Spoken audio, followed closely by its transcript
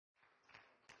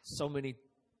So many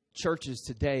churches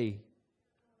today,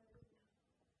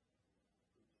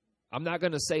 I'm not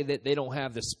going to say that they don't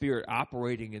have the Spirit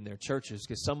operating in their churches,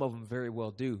 because some of them very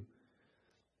well do.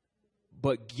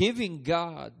 But giving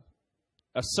God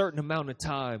a certain amount of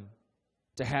time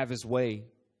to have His way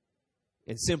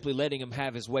and simply letting Him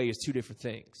have His way is two different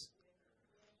things.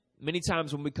 Many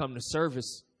times when we come to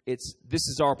service, this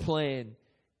is our plan.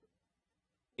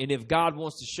 And if God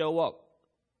wants to show up,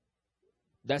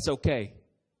 that's okay.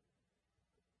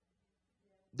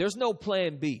 There's no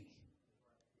plan B.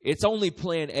 It's only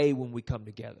plan A when we come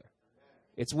together.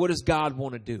 It's what does God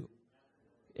want to do?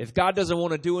 If God doesn't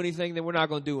want to do anything, then we're not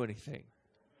going to do anything.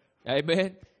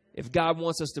 Amen? If God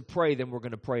wants us to pray, then we're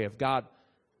going to pray. If God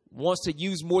wants to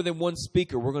use more than one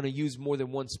speaker, we're going to use more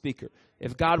than one speaker.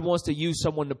 If God wants to use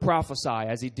someone to prophesy,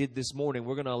 as He did this morning,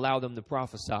 we're going to allow them to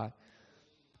prophesy.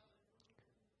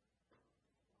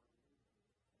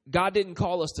 God didn't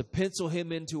call us to pencil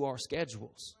Him into our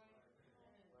schedules.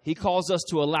 He calls us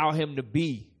to allow Him to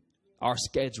be our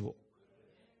schedule.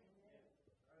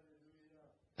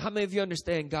 How many of you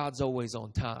understand God's always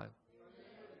on time?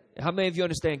 How many of you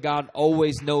understand God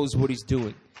always knows what He's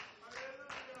doing?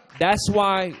 That's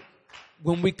why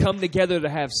when we come together to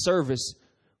have service,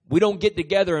 we don't get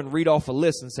together and read off a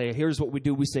list and say, here's what we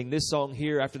do. We sing this song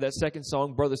here. After that second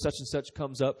song, brother such and such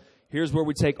comes up. Here's where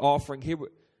we take offering.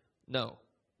 No.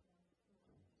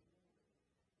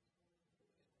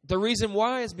 The reason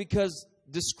why is because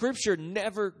the Scripture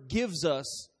never gives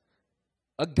us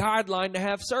a guideline to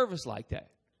have service like that.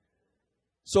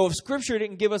 So if Scripture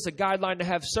didn't give us a guideline to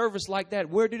have service like that,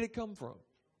 where did it come from?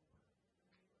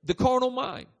 The carnal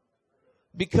mind.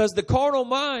 Because the carnal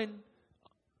mind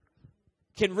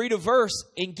can read a verse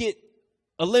and get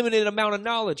a limited amount of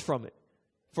knowledge from it.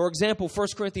 For example, 1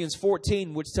 Corinthians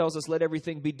 14, which tells us let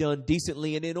everything be done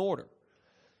decently and in order.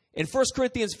 And 1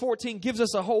 Corinthians 14 gives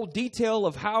us a whole detail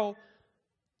of how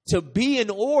to be in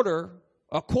order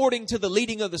according to the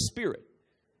leading of the Spirit.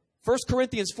 1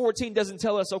 Corinthians 14 doesn't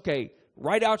tell us, okay,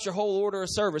 write out your whole order of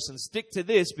service and stick to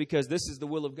this because this is the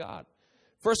will of God.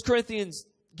 1 Corinthians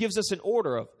gives us an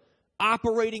order of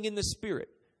operating in the Spirit.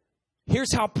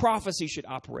 Here's how prophecy should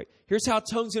operate. Here's how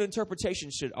tongues and interpretation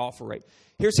should operate.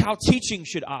 Here's how teaching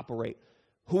should operate.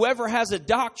 Whoever has a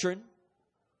doctrine,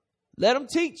 let them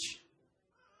teach.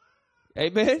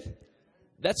 Amen?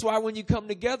 That's why when you come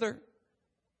together,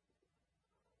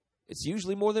 it's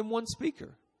usually more than one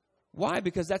speaker. Why?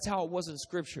 Because that's how it was in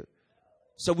Scripture.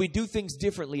 So we do things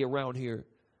differently around here.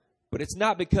 But it's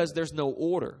not because there's no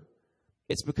order.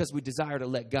 It's because we desire to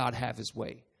let God have His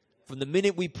way. From the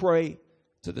minute we pray,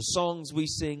 to the songs we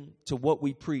sing, to what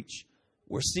we preach,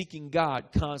 we're seeking God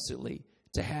constantly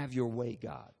to have your way,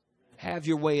 God. Have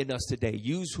your way in us today.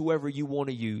 Use whoever you want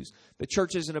to use. The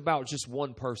church isn't about just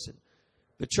one person.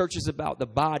 The church is about the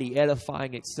body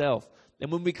edifying itself.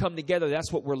 And when we come together,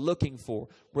 that's what we're looking for.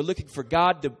 We're looking for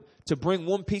God to bring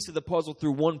one piece of the puzzle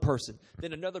through one person,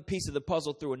 then another piece of the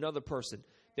puzzle through another person.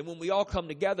 Then when we all come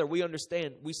together, we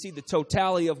understand, we see the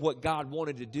totality of what God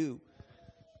wanted to do.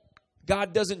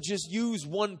 God doesn't just use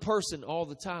one person all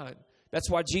the time. That's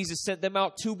why Jesus sent them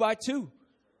out 2 by 2.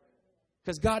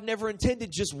 Because God never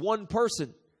intended just one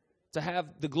person to have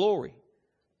the glory.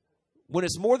 When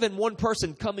it's more than one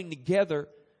person coming together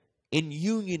in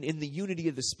union, in the unity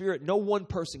of the Spirit, no one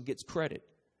person gets credit.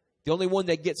 The only one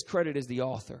that gets credit is the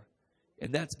author.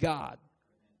 And that's God.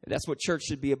 And that's what church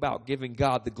should be about, giving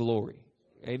God the glory.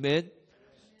 Amen?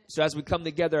 So as we come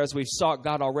together, as we've sought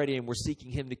God already and we're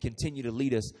seeking Him to continue to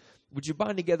lead us, would you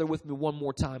bind together with me one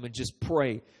more time and just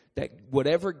pray that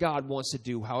whatever God wants to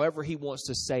do, however He wants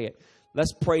to say it,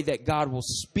 let's pray that God will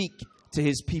speak to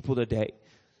His people today.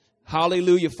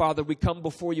 Hallelujah, Father. We come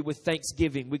before you with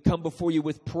thanksgiving. We come before you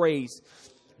with praise.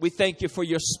 We thank you for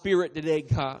your Spirit today,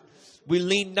 God. We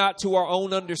lean not to our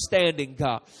own understanding,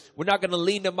 God. We're not going to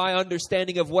lean to my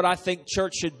understanding of what I think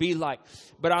church should be like,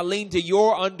 but I lean to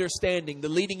your understanding, the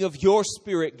leading of your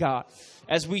Spirit, God,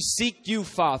 as we seek you,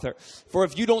 Father. For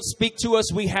if you don't speak to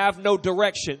us, we have no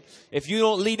direction. If you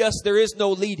don't lead us, there is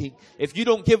no leading. If you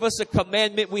don't give us a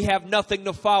commandment, we have nothing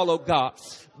to follow, God.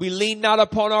 We lean not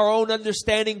upon our own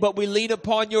understanding, but we lean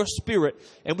upon your Spirit.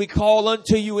 And we call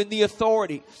unto you in the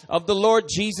authority of the Lord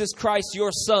Jesus Christ,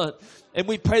 your Son. And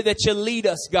we pray that you lead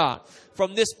us, God,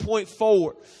 from this point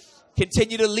forward.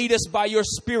 Continue to lead us by your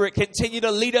Spirit. Continue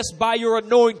to lead us by your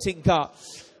anointing, God.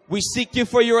 We seek you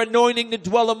for your anointing to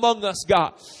dwell among us,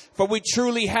 God. For we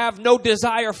truly have no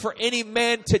desire for any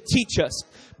man to teach us,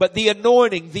 but the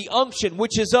anointing, the unction,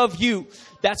 which is of you,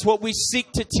 that's what we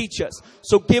seek to teach us.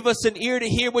 So give us an ear to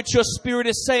hear what your Spirit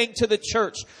is saying to the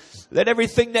church. Let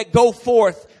everything that go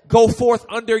forth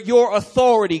under your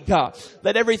authority, God.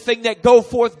 Let everything that go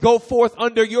forth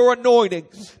under your anointing.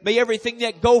 May everything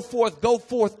that go forth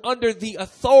under the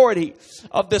authority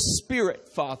of the Spirit,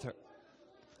 Father.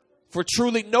 For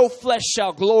truly no flesh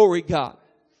shall glory, God.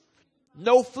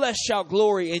 No flesh shall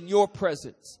glory in your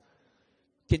presence.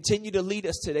 Continue to lead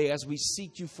us today as we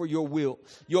seek you for your will,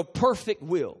 your perfect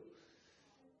will,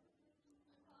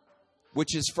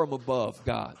 which is from above,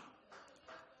 God.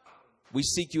 We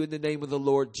seek you in the name of the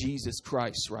Lord Jesus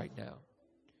Christ right now.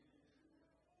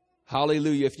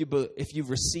 Hallelujah. If you've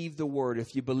received the word,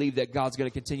 if you believe that God's going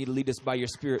to continue to lead us by your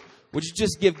Spirit, would you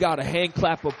just give God a hand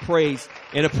clap of praise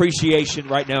and appreciation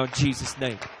right now in Jesus'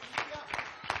 name?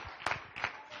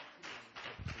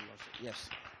 Yes.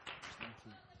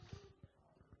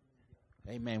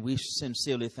 Amen. We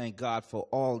sincerely thank God for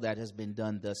all that has been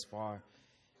done thus far.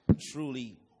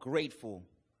 Truly grateful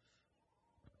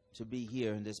to be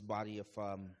here in this body of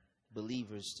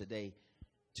believers today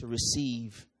to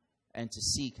receive and to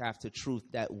seek after truth,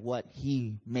 that what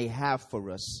he may have for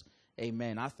us.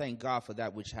 Amen. I thank God for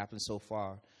that which happened so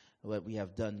far, what we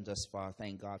have done thus far.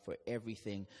 Thank God for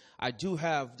everything. I do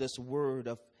have this word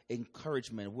of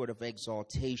encouragement, word of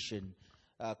exaltation,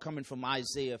 coming from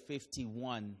Isaiah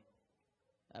 51.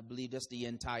 I believe that's the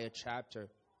entire chapter.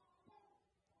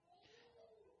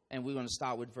 And we're going to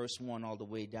start with verse 1 all the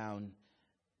way down.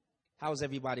 How's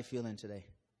everybody feeling today?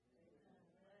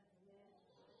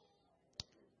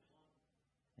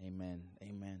 Amen.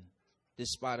 Amen.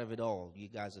 Despite of it all, you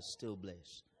guys are still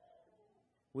blessed.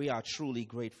 We are truly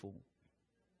grateful.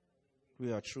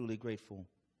 We are truly grateful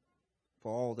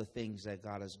for all the things that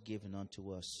God has given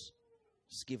unto us.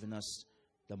 He's given us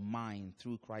the mind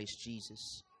through Christ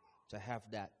Jesus to have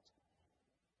that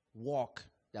walk,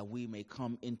 that we may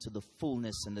come into the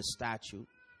fullness and the stature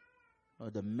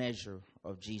or the measure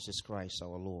of Jesus Christ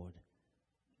our Lord.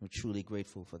 I'm truly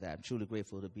grateful for that. I'm truly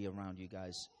grateful to be around you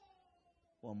guys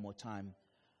one more time.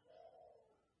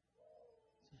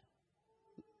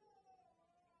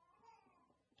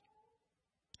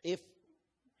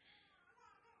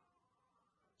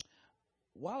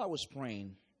 While I was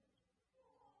praying,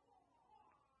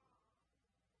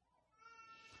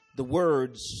 the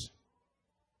words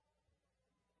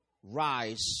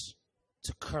rise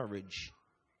to courage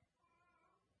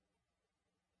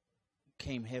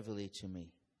came heavily to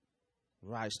me.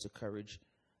 Rise to courage.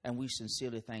 And we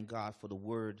sincerely thank God for the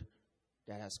word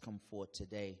that has come forth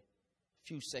today. A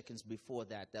few seconds before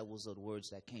that, that was the words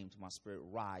that came to my spirit.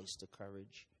 Rise to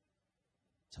courage.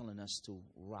 Telling us to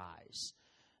rise.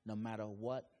 No matter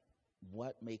what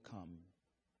may come.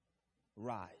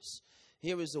 Rise.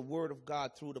 Here is the word of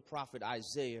God through the prophet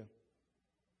Isaiah.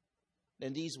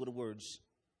 And these were the words.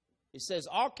 It says,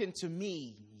 "Hearken to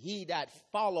me, ye that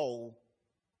follow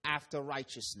after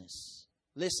righteousness."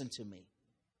 Listen to me.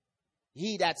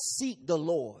 Ye that seek the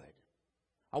Lord.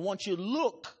 I want you to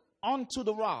look unto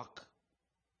the rock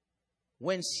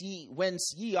whence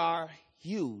ye are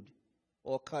hewed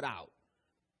or cut out,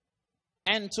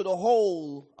 and to the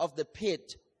hole of the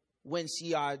pit whence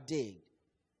ye are digged.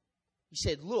 He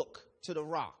said, look to the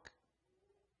rock.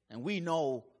 And we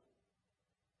know,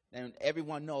 and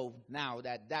everyone know now,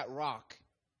 that rock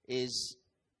is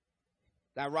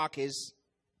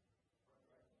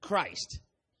Christ.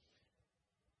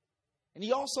 And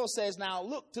he also says, now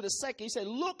look to the second. He said,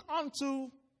 look unto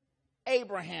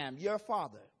Abraham, your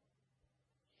father,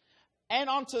 and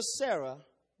unto Sarah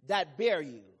that bare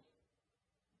you.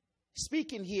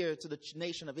 Speaking here to the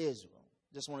nation of Israel.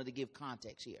 Just wanted to give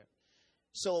context here.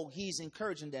 So he's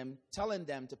encouraging them, telling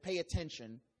them to pay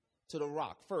attention to the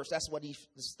rock. First, that's what he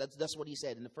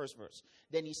said in the first verse.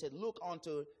 Then he said, look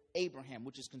unto Abraham,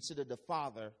 which is considered the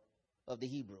father of the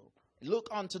Hebrew. Look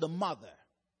unto the mother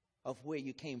of where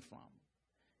you came from.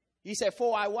 He said,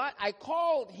 for I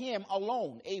called him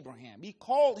alone, Abraham. He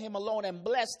called him alone and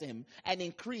blessed him and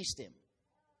increased him.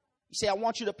 He said, I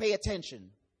want you to pay attention.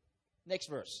 Next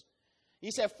verse. He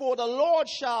said, for the Lord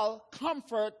shall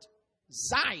comfort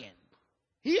Zion.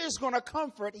 He is going to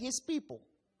comfort his people.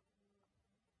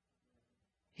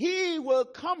 He will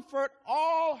comfort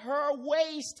all her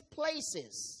waste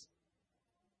places.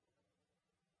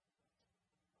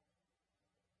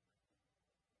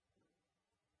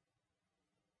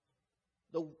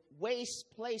 The waste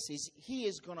places, he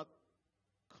is going to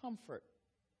comfort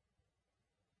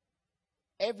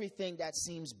everything that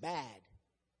seems bad.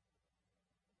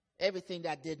 Everything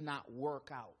that did not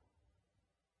work out.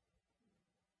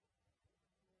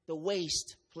 The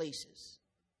waste places.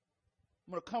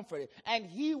 I'm going to comfort it. And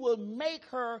he will make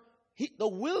the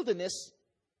wilderness,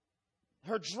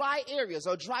 her dry areas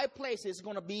or dry places,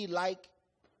 going to be like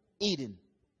Eden.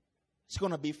 It's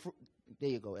going to be, there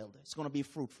you go, elder. It's going to be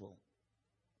fruitful.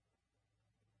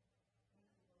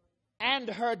 And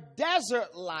her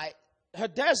desert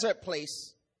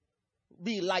place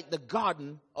be like the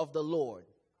garden of the Lord.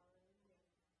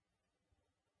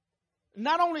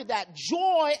 Not only that,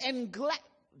 joy,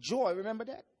 remember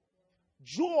that?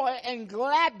 Joy and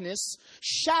gladness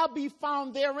shall be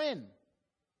found therein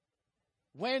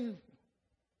when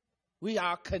we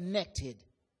are connected.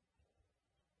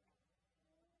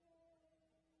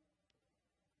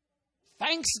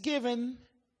 Thanksgiving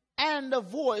and the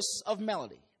voice of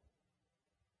melody.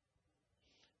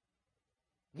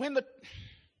 Let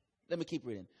me keep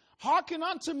reading. Hearken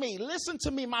unto me, listen to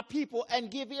me, my people,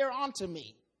 and give ear unto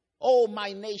me, O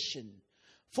my nation.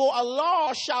 For a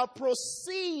law shall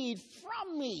proceed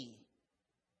from me,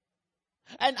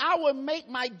 and I will make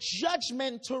my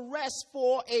judgment to rest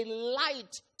for a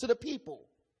light to the people.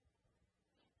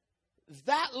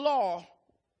 That law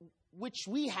which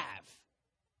we have,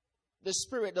 the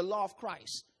Spirit, the law of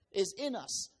Christ, is in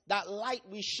us. That light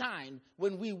we shine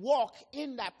when we walk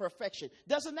in that perfection.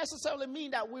 Doesn't necessarily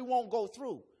mean that we won't go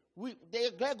through.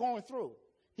 They're going through.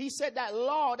 He said that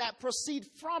law that proceed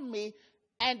from me,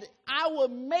 and I will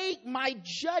make my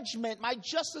judgment, my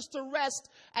justice to rest,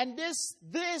 and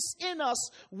this in us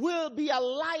will be a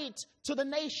light to the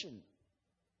nation.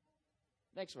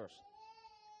 Next verse.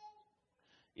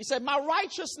 He said, my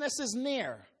righteousness is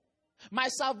near, my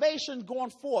salvation going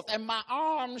forth, and my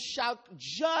arms shall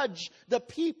judge the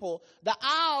people. The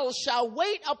isles shall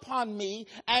wait upon me,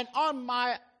 and on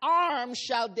my arms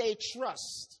shall they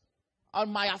trust,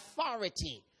 on my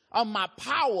authority, on my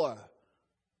power.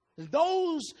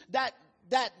 Those that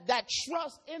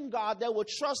trust in God, that will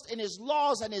trust in his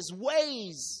laws and his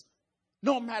ways,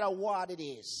 no matter what it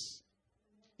is.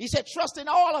 He said, trust in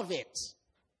all of it.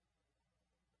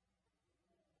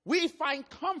 We find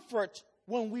comfort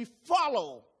when we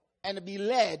follow and be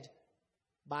led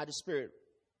by the Spirit.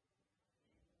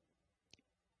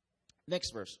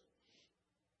 Next verse.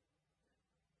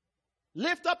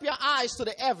 Lift up your eyes to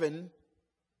the heaven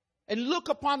and look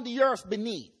upon the earth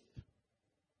beneath.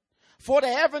 For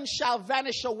the heavens shall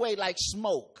vanish away like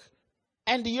smoke,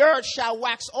 and the earth shall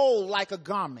wax old like a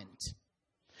garment.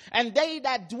 And they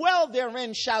that dwell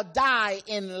therein shall die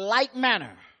in like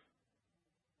manner.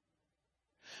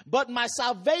 But my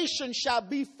salvation shall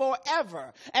be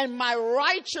forever, and my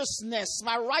righteousness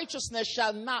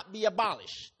shall not be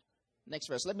abolished. Next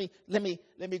verse. Let me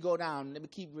go down. Let me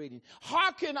keep reading.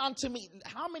 Hearken unto me.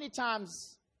 How many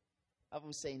times have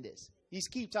we saying this? He's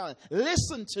keep telling,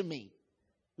 listen to me.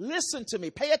 Listen to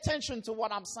me. Pay attention to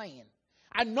what I'm saying.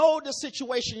 I know the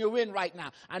situation you're in right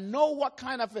now. I know what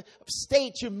kind of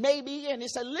state you may be in. He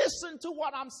said, listen to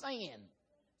what I'm saying.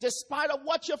 Despite of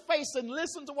what you're facing,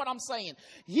 listen to what I'm saying.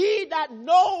 Ye that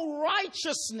know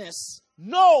righteousness,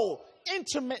 know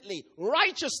intimately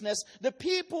righteousness, the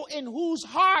people in whose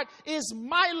heart is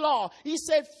my law. He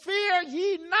said, fear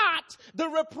ye not the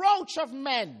reproach of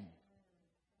men.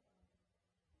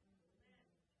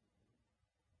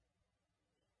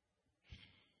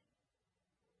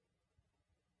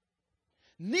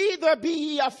 Neither be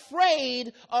ye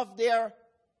afraid of their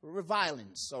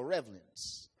revilings or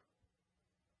revelings.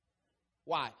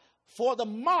 Why? For the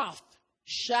moth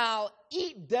shall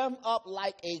eat them up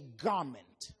like a garment.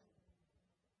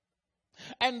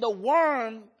 And the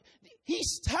worm,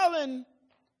 he's telling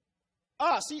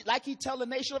us, like he tell the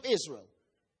nation of Israel.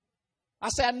 I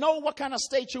say, I know what kind of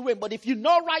state you're in, but if you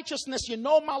know righteousness, you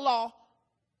know my law,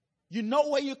 you know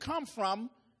where you come from,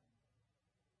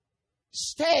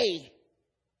 stay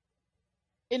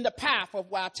in the path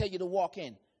of where I tell you to walk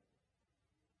in.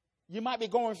 You might be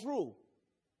going through,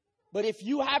 but if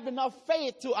you have enough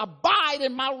faith to abide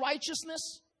in my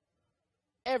righteousness,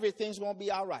 everything's going to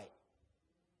be all right.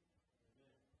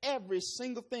 Every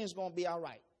single thing's going to be all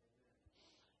right.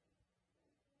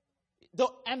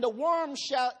 And the worm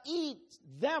shall eat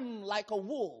them like a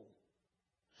wool.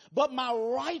 But my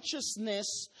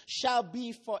righteousness shall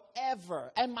be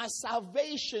forever. And my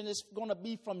salvation is going to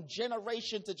be from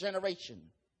generation to generation.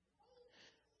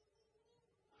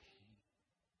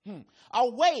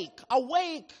 Awake,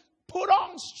 awake, put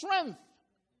on strength.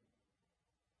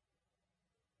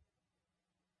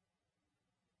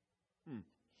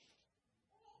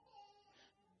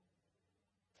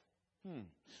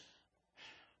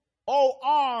 O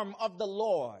arm of the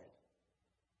Lord,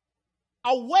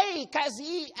 awake as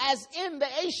in the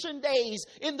ancient days,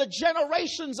 in the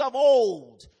generations of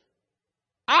old.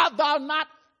 Art thou not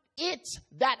it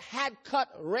that had cut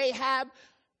Rahab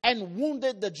and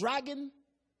wounded the dragon?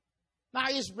 Now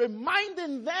he's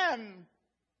reminding them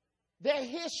their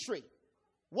history,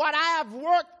 what I have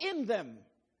worked in them.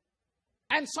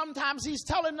 And sometimes he's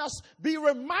telling us, be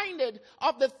reminded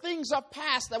of the things of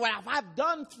past that what I've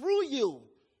done through you.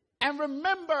 And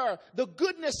remember the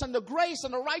goodness and the grace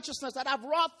and the righteousness that I've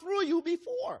wrought through you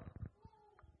before.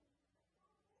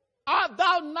 Art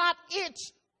thou not it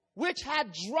which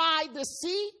had dried the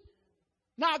sea?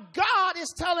 Now God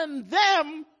is telling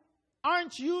them,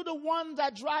 aren't you the one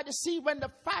that dried the sea? When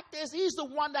the fact is, he's the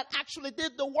one that actually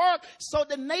did the work. So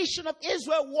the nation of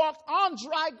Israel walked on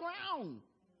dry ground.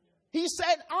 He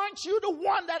said, aren't you the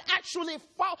one that actually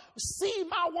see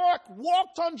my work,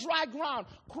 walked on dry ground,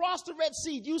 crossed the Red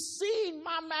Sea? You seen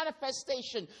my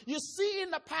manifestation. You see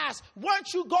in the past. Why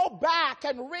don't you go back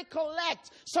and recollect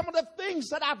some of the things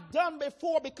that I've done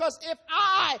before? Because if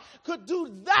I could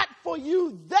do that for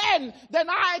you then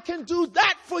I can do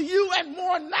that for you and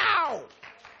more now.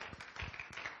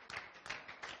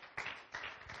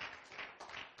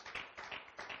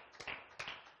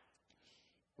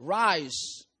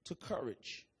 Rise to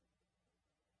courage.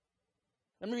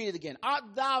 Let me read it again. Art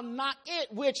thou not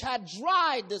it which had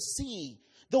dried the sea,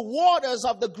 the waters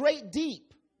of the great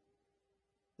deep,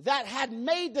 that had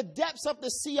made the depths of the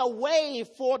sea a way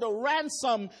for the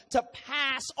ransom to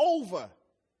pass over?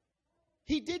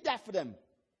 He did that for them.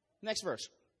 Next verse.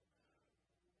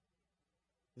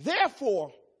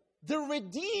 Therefore, the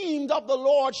redeemed of the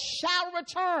Lord shall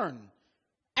return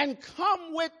and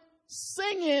come with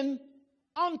singing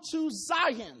unto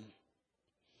Zion,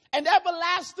 and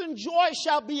everlasting joy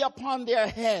shall be upon their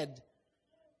head.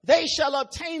 They shall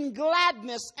obtain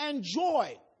gladness and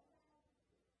joy.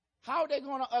 How are they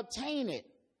going to obtain it?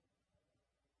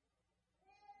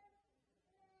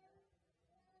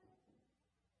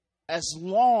 As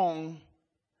long,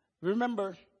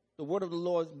 remember the word of the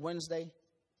Lord Wednesday?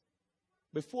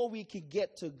 Before we could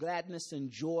get to gladness and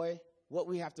joy, what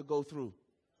we have to go through?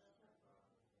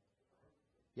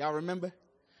 Y'all remember?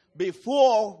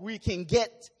 Before we can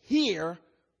get here,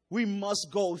 we must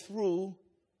go through.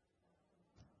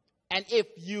 And if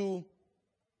you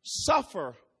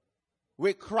suffer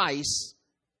with Christ,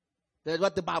 that's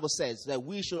what the Bible says, that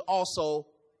we should also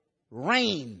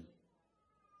reign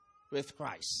with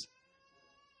Christ.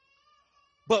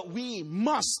 But we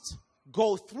must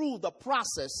go through the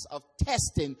process of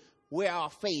testing where our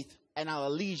faith and our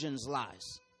allegiance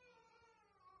lies.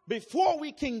 Before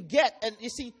we can get, and you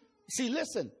see,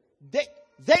 listen,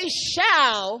 they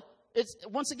shall, it's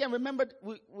once again, remember,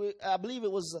 I believe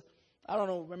it was, I don't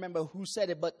know, remember who said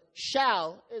it, but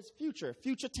shall is future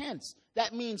tense.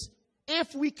 That means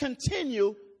if we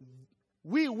continue,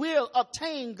 we will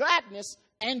obtain gladness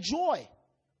and joy.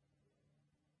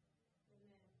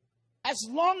 As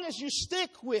long as you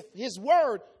stick with his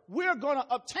word, we're going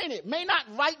to obtain it. May not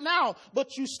right now,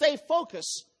 but you stay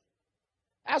focused.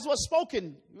 As was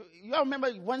spoken, you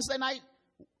remember Wednesday night,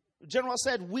 General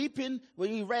said, weeping,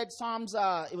 when we read Psalms,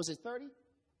 it was 30?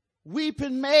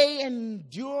 Weeping may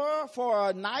endure for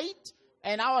a night,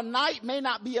 and our night may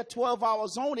not be a 12-hour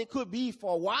zone. It could be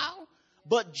for a while,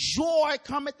 but joy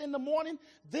cometh in the morning.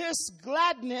 This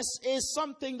gladness is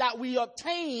something that we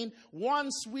obtain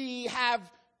once we have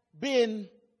been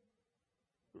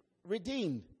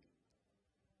redeemed.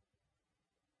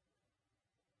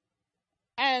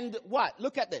 And what?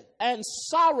 Look at this. And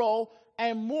sorrow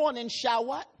and mourning shall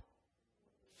what?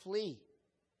 Flee.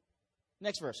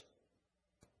 Next verse.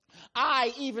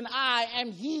 I, even I,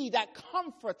 am he that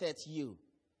comforteth you.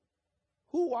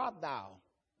 Who art thou,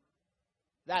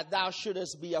 that thou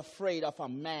shouldest be afraid of a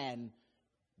man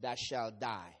that shall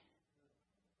die?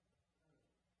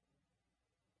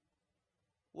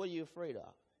 What are you afraid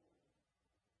of?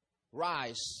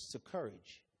 Rise to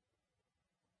courage.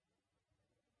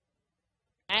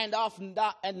 And of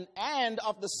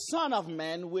the Son of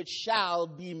Man, which shall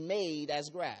be made as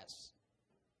grass.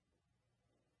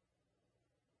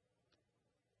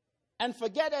 And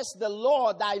forgettest the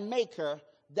Lord thy Maker,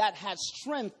 that hath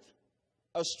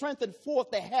strengthened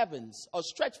forth the heavens, or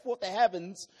stretched forth the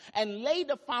heavens, and laid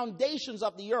the foundations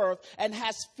of the earth, and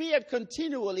has feared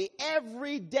continually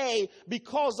every day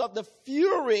because of the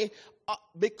fury of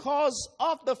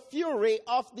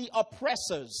the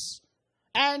oppressors,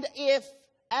 and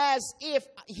as if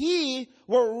he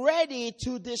were ready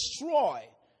to destroy.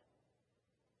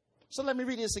 So let me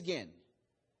read this again,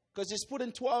 because it's put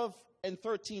in 12 and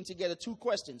 13 together, two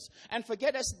questions. And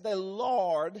forgettest the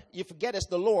Lord,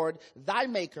 thy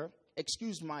Maker,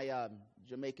 excuse my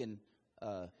Jamaican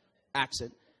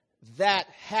accent, that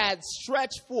had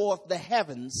stretched forth the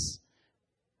heavens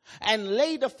and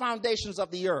laid the foundations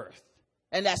of the earth,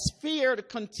 and has feared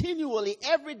continually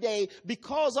every day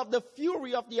because of the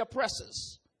fury of the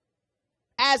oppressors,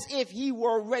 as if he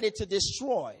were ready to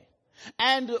destroy,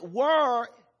 and were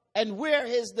And where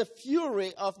is the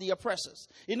fury of the oppressors?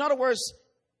 In other words,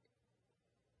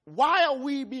 why are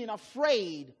we being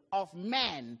afraid of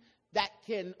man that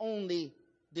can only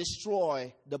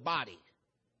destroy the body?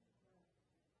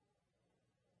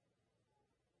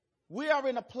 We are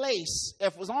in a place,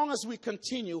 if as long as we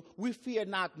continue, we fear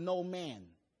not no man,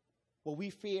 but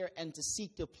we fear and to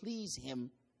seek to please him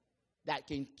that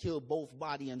can kill both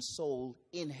body and soul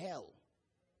in hell.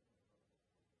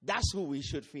 That's who we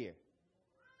should fear.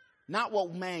 Not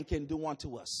what man can do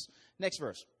unto us. Next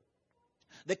verse.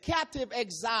 The captive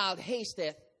exiled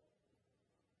hasteth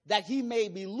that he may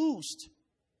be loosed,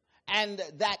 and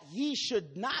that he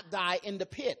should not die in the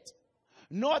pit,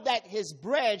 nor that his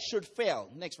bread should fail.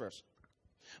 Next verse.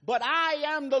 But I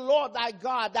am the Lord thy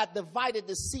God that divided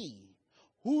the sea,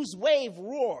 whose wave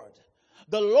roared.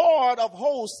 The Lord of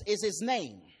hosts is his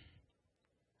name.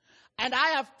 And I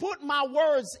have put my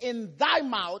words in thy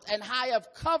mouth, and I have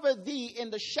covered thee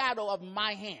in the shadow of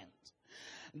my hand,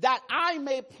 that I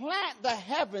may plant the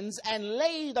heavens and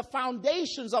lay the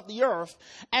foundations of the earth,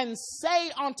 and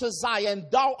say unto Zion,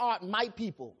 thou art my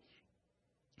people.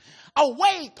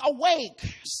 Awake, awake,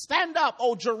 stand up,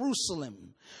 O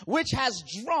Jerusalem, which hast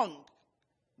drunk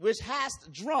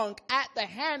at the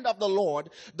hand of the Lord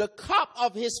the cup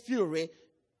of his fury.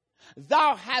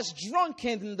 Thou hast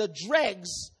drunken the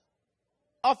dregs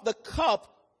of the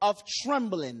cup of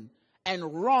trembling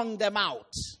and wrung them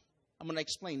out. I'm going to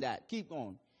explain that. Keep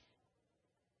going.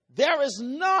 There is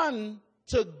none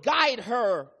to guide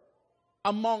her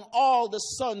among all the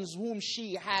sons whom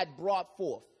she had brought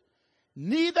forth.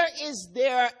 Neither is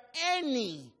there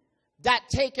any that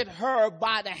taketh her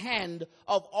by the hand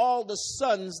of all the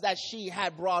sons that she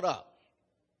had brought up.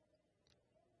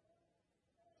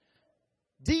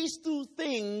 These two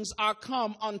things are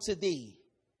come unto thee.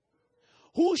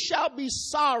 Who shall be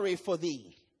sorry for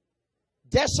thee?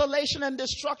 Desolation and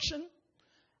destruction,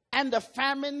 and the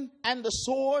famine and the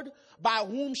sword, by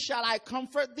whom shall I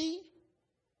comfort thee?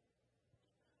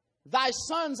 Thy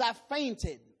sons have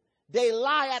fainted. They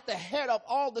lie at the head of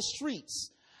all the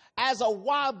streets, as a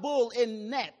wild bull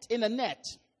in a net.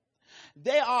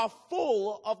 They are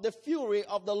full of the fury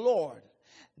of the Lord,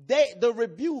 the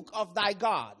rebuke of thy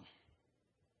God.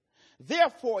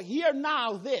 Therefore, hear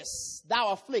now this,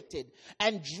 thou afflicted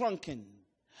and drunken,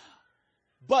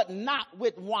 but not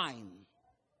with wine.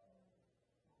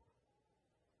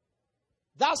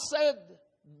 Thus said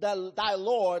thy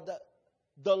Lord,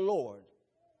 the Lord,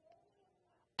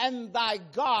 and thy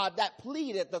God that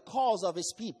pleaded the cause of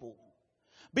his people.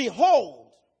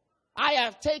 Behold, I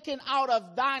have taken out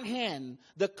of thine hand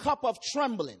the cup of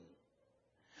trembling,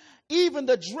 even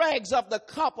the dregs of the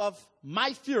cup of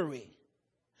my fury.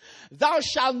 Thou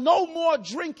shalt no more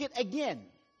drink it again.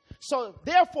 So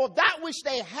therefore, that which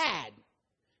they had,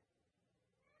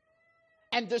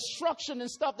 and destruction and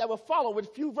stuff that will follow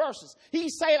with few verses,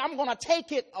 he's saying, I'm going to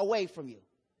take it away from you.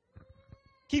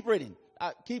 Keep reading.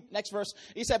 Next verse.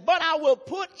 He said, but I will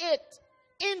put it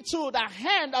into the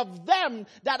hand of them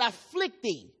that afflict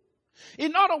thee.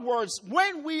 In other words,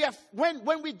 when we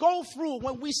go through,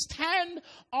 when we stand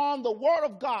on the word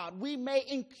of God, we may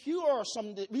incur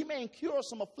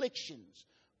some afflictions.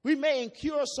 We may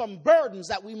incur some burdens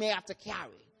that we may have to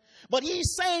carry. But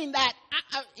he's saying that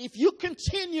if you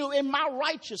continue in my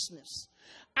righteousness,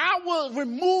 I will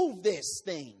remove this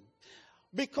thing.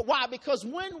 Why? Because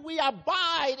when we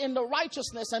abide in the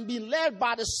righteousness and be led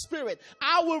by the Spirit,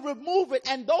 I will remove it.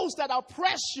 And those that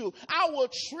oppress you, I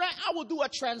will do a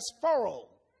transferal.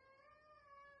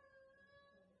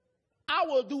 I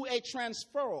will do a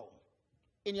transferal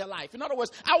in your life. In other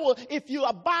words, if you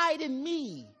abide in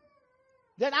me,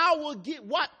 then I will get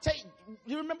what?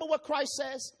 You remember what Christ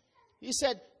says? He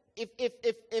said,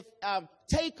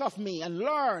 take of me and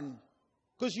learn,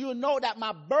 because you know that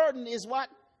my burden is what?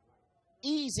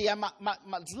 Easy, and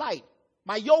my light.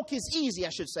 My yoke is easy,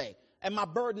 I should say, and my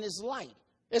burden is light.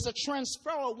 It's a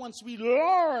transfer once we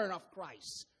learn of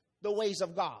Christ, the ways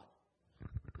of God.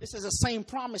 This is the same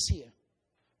promise here.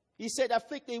 He said,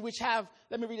 afflict thee which have,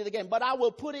 let me read it again. But I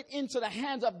will put it into the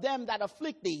hands of them that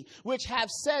afflict thee, which have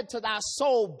said to thy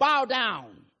soul, bow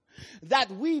down,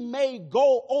 that we may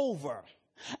go over.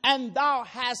 And thou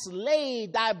hast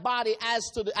laid thy body as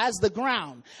the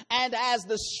ground, and as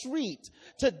the street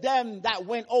to them that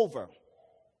went over.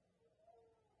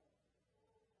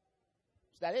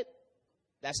 Is that it?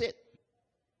 That's it.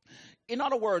 In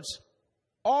other words,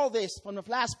 all this from the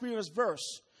last previous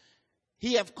verse,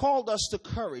 he have called us to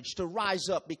courage, to rise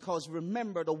up, because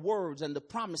remember the words and the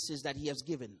promises that he has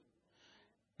given.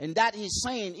 And that he's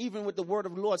saying, even with the word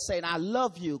of the Lord saying, I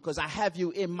love you because I have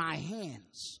you in my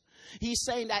hands. He's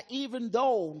saying that even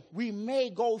though we may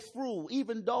go through,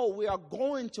 even though we are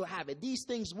going to have it, these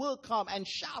things will come and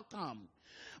shall come.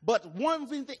 But one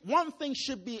thing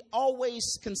should be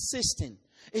always consistent,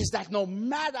 is that no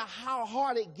matter how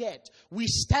hard it gets, we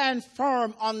stand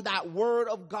firm on that word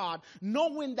of God,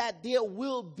 knowing that there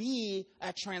will be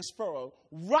a transfer.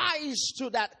 Rise to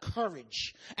that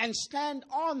courage and stand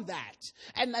on that,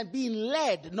 and being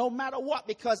led no matter what,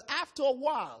 because after a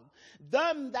while,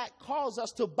 them that cause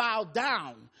us to bow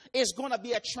down is going to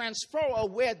be a transfer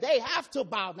where they have to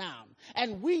bow down.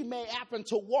 And we may happen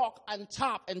to walk on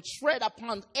top and tread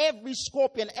upon every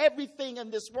scorpion, everything in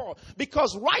this world,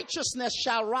 because righteousness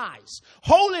shall rise.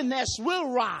 Holiness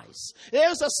will rise.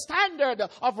 There's a standard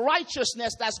of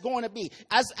righteousness that's going to be.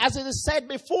 As it is said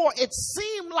before, it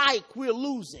seemed like we're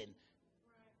losing.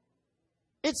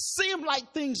 It seemed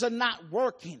like things are not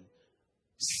working.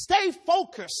 Stay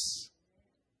focused.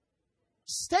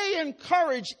 Stay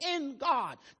encouraged in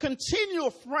God. Continue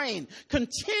praying.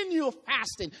 Continue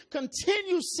fasting.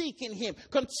 Continue seeking Him.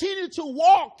 Continue to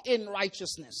walk in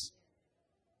righteousness.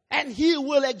 And He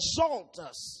will exalt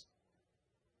us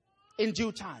in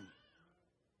due time.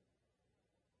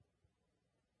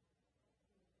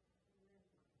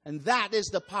 And that is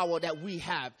the power that we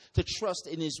have to trust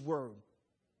in His word.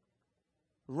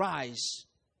 Rise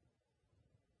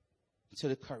to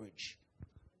the courage.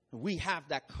 We have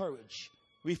that courage.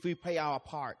 If we play our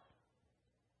part,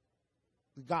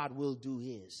 God will do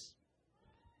His.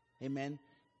 Amen.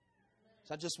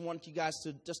 So I just want you guys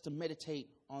to meditate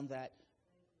on that,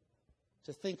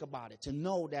 to think about it, to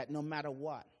know that no matter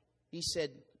what, He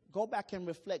said, go back and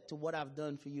reflect to what I've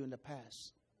done for you in the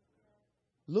past.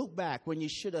 Look back when you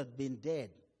should have been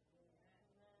dead.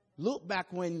 Look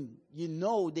back when you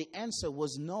know the answer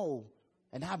was no,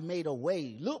 and I've made a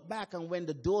way. Look back on when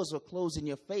the doors were closed in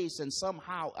your face and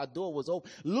somehow a door was open.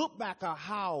 Look back on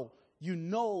how you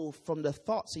know from the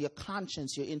thoughts of your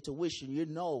conscience, your intuition, you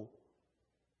know.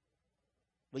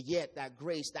 But yet that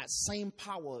grace, that same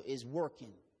power is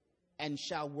working and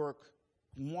shall work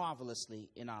marvelously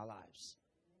in our lives.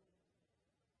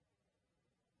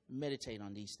 Meditate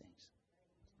on these things.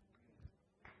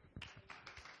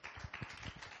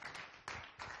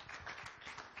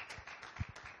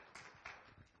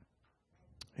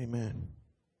 Amen.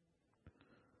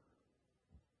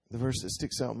 The verse that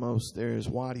sticks out most there is,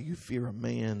 why do you fear a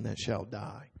man that shall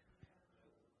die?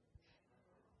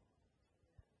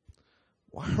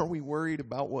 Why are we worried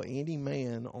about what any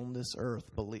man on this earth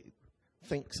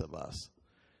thinks of us?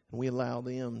 And we allow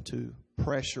them to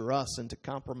pressure us into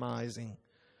compromising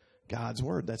God's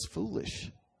word. That's foolish.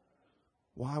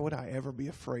 Why would I ever be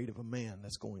afraid of a man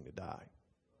that's going to die?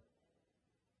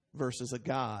 Versus a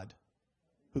God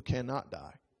who cannot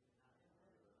die.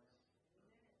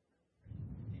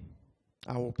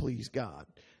 I will please God.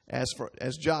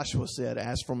 As Joshua said,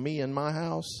 as for me and my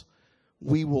house,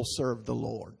 we will serve the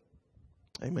Lord.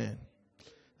 Amen.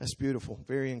 That's beautiful.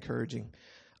 Very encouraging.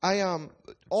 I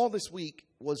all this week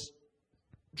was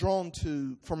drawn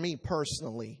to, for me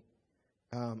personally,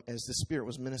 as the Spirit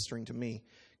was ministering to me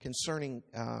concerning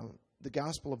the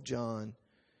Gospel of John,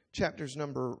 chapters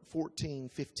number 14,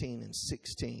 15, and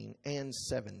 16, and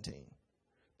 17.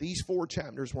 These 4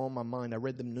 chapters were on my mind. I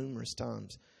read them numerous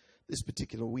times this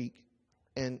particular week.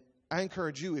 And I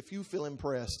encourage you, if you feel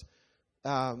impressed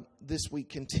this week,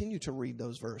 continue to read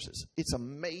those verses. It's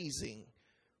amazing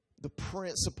the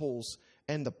principles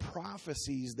and the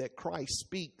prophecies that Christ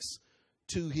speaks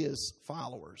to His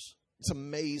followers. It's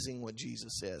amazing what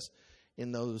Jesus says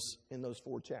in those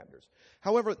 4 chapters.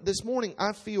 However, this morning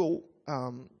I feel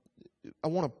I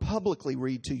want to publicly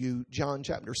read to you John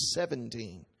chapter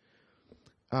 17.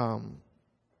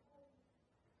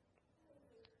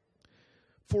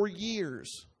 For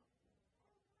years,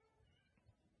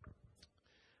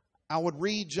 I would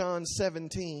read John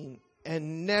 17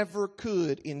 and never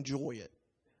could enjoy it.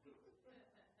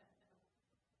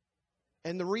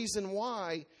 And the reason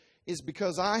why is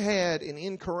because I had an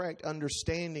incorrect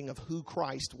understanding of who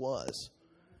Christ was.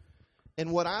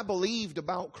 And what I believed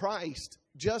about Christ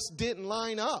just didn't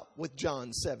line up with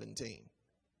John 17.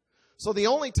 So the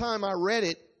only time I read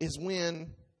it is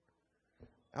when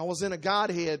I was in a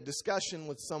Godhead discussion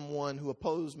with someone who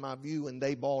opposed my view and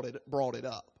they brought it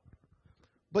up.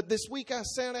 But this week I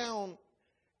sat down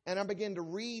and I began to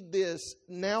read this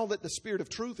now that the Spirit of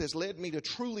truth has led me to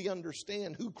truly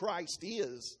understand who Christ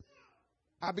is.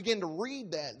 I began to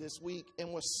read that this week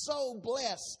and was so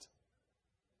blessed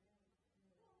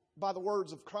by the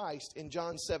words of Christ in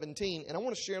John 17. And I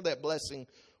want to share that blessing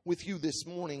with you this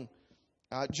morning.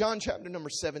 John chapter number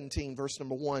 17, verse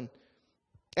number 1.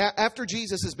 After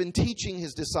Jesus has been teaching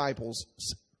His disciples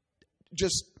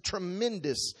just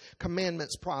tremendous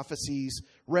commandments, prophecies,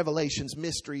 revelations,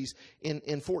 mysteries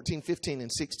in 14, 15,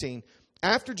 and 16.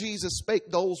 After Jesus spake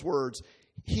those words,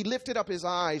 he lifted up his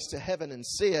eyes to heaven and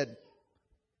said,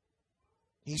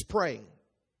 he's praying.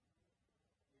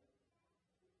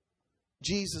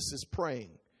 Jesus is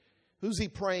praying. Who's he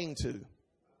praying to?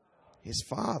 His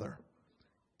Father.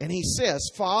 And he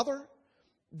says, Father,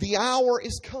 the hour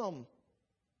is come.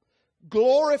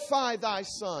 Glorify thy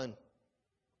Son.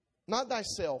 Not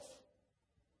thyself.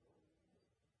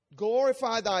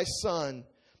 Glorify thy Son,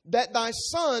 that thy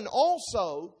Son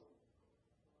also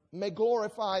may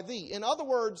glorify thee. In other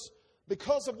words,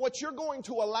 because of what you're going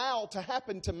to allow to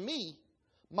happen to me,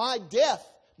 my death,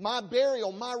 my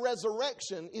burial, my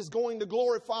resurrection is going to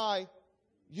glorify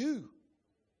you.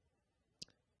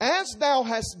 As thou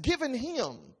hast given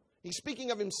him, he's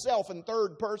speaking of himself in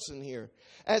third person here,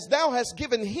 as thou hast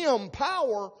given him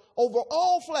power over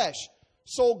all flesh.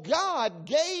 So God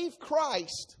gave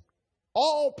Christ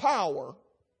all power,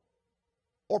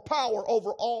 or power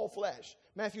over all flesh.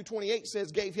 Matthew 28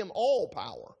 says, gave him all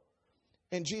power.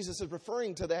 And Jesus is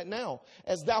referring to that now.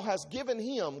 As thou hast given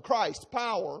him, Christ,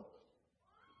 power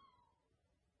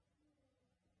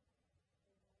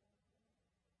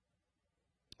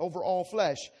over all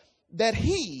flesh, that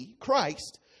he,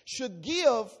 Christ, should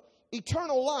give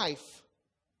eternal life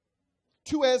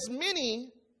to as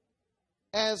many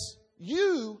as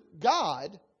you,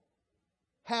 God,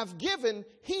 have given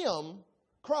him,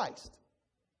 Christ.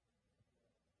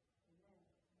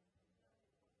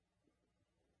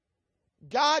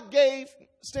 God gave,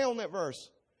 stay on that verse.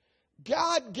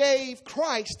 God gave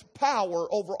Christ power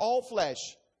over all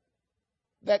flesh,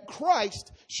 that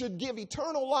Christ should give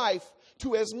eternal life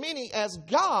to as many as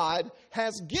God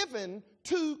has given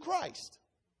to Christ.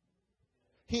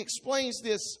 He explains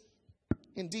this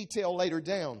in detail later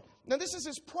down. Now, this is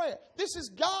his prayer. This is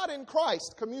God and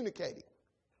Christ communicating.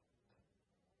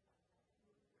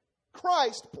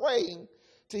 Christ praying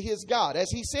to his God. As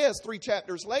he says 3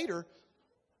 chapters later,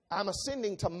 I'm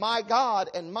ascending to my God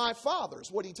and my Father's,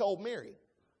 what he told Mary.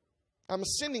 I'm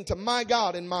ascending to my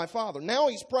God and my Father. Now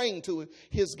he's praying to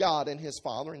his God and his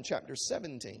Father in chapter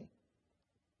 17.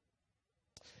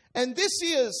 And this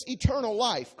is eternal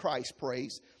life, Christ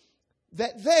prays,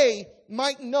 that they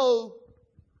might know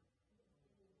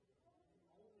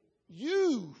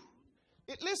you.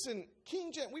 Listen,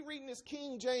 we read in this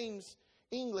King James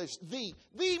English, thee.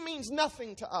 Thee means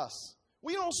nothing to us.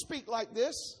 We don't speak like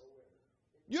this.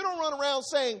 You don't run around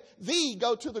saying, thee,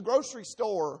 go to the grocery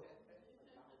store.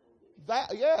 Thou.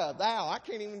 I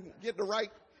can't even get the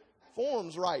right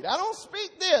forms right. I don't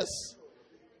speak this.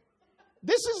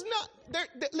 This is not,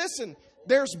 listen,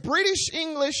 there's British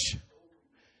English,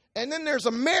 and then there's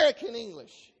American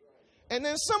English. And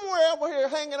then somewhere over here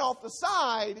hanging off the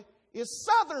side is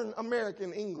Southern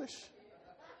American English.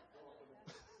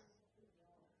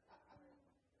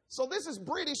 So this is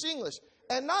British English.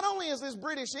 And not only is this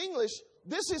British English,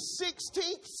 this is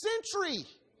 16th century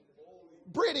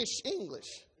British English.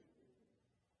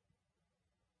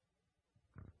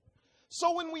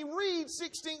 So when we read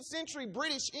 16th century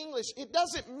British English, it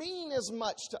doesn't mean as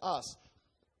much to us.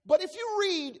 But if you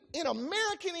read in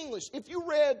American English, if you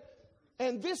read,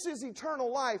 and this is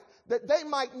eternal life, that they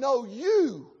might know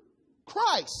you,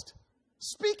 Christ,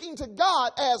 speaking to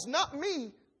God as not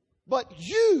me, but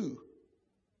you.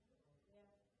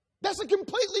 That's a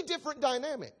completely different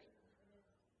dynamic.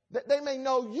 That they may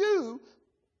know you,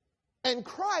 and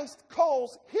Christ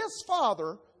calls his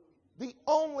Father the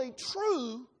only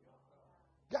true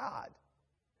God.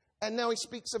 And now he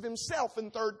speaks of himself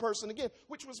in third person again,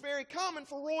 which was very common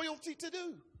for royalty to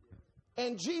do.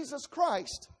 And Jesus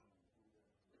Christ,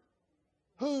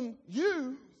 whom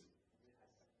you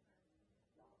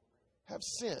have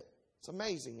sent. It's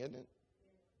amazing, isn't it?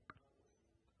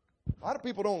 A lot of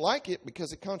people don't like it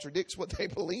because it contradicts what they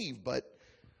believe, but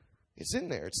it's in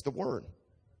there. It's the word.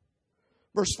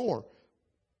 Verse 4.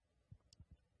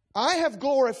 I have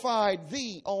glorified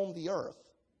thee on the earth.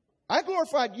 I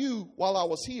glorified you while I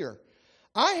was here.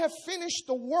 I have finished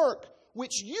the work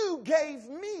which you gave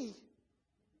me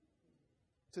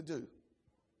to do.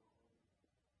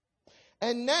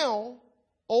 And now,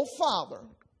 O Father,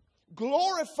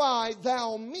 glorify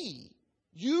thou me.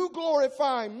 You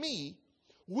glorify me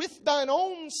with thine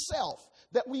own self,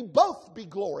 that we both be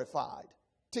glorified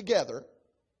together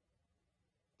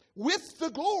with the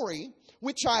glory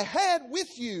which I had with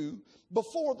you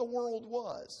before the world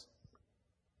was.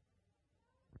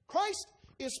 Christ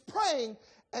is praying,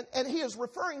 and he is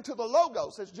referring to the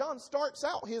Logos. As John starts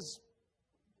out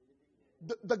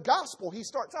the gospel, he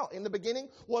starts out, in the beginning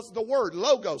was the Word,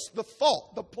 Logos, the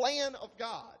thought, the plan of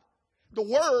God. The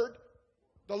Word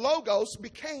The Logos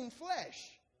became flesh.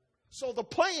 So the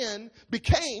plan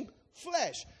became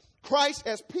flesh. Christ,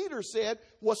 as Peter said,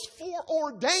 was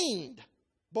foreordained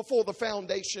before the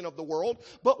foundation of the world,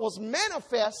 but was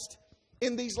manifest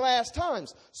in these last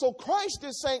times. So Christ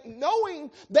is saying,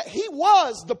 knowing that he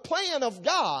was the plan of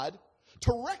God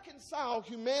to reconcile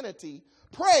humanity,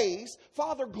 praise,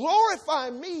 Father, glorify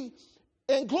me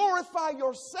and glorify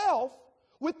yourself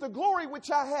with the glory which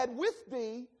I had with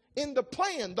thee in the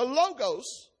plan, the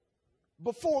Logos,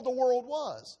 before the world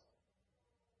was.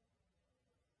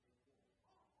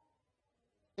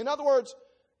 In other words,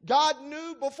 God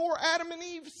knew before Adam and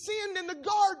Eve sinned in the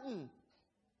garden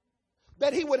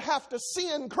that he would have to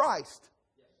send Christ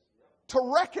to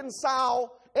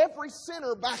reconcile every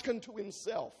sinner back unto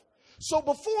himself. So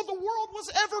before the world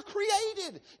was ever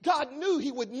created, God knew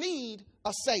he would need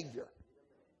a Savior.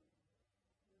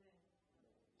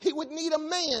 He would need a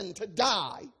man to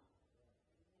die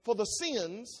for the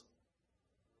sins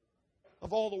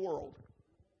of all the world.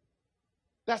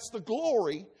 That's the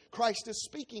glory Christ is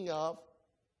speaking of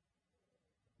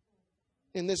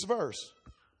in this verse.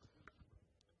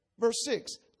 Verse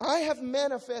 6, I have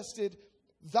manifested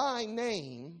thy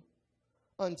name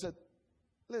unto,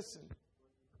 listen,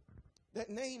 that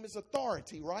name is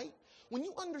authority, right? When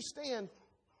you understand,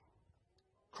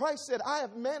 Christ said, I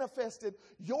have manifested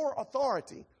your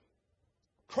authority.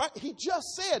 He just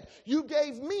said, you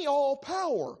gave me all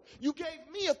power. You gave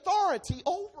me authority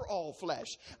over all flesh.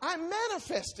 I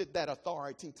manifested that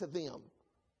authority to them,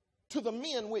 to the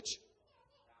men which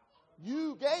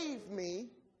you gave me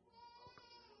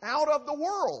out of the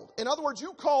world. In other words,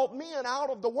 you called men out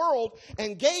of the world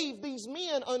and gave these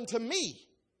men unto me.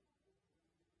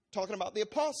 Talking about the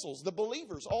apostles, the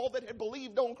believers, all that had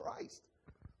believed on Christ.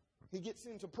 He gets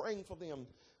into praying for them.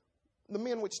 The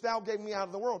men which thou gave me out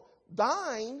of the world.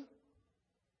 Thine,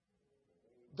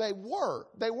 they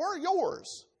were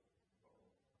yours.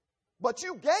 But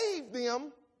you gave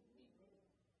them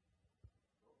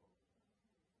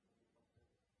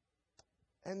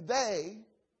and they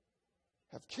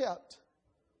have kept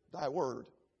thy word.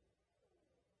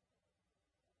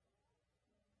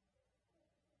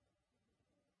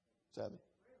 Seven.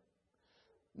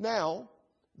 Now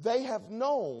they have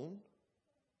known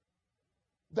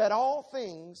that all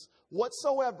things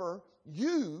whatsoever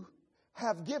you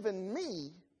have given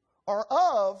me are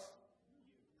of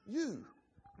you.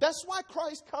 That's why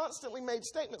Christ constantly made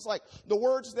statements like, the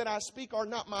words that I speak are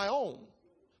not my own.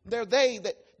 They're they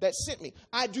that sent me.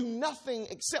 I do nothing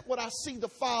except what I see the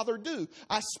Father do.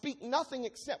 I speak nothing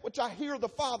except what I hear the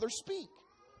Father speak.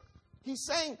 He's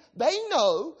saying they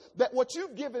know that what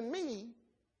you've given me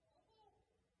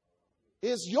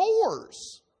is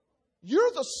yours.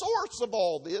 You're the source of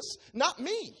all this, not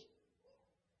me.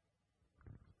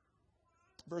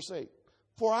 Verse 8.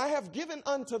 For I have given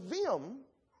unto them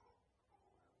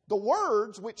the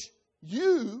words which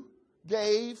you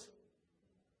gave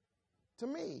to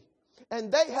me.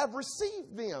 And they have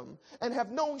received them and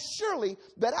have known surely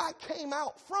that I came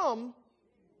out from,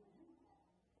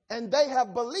 and they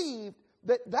have believed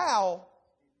that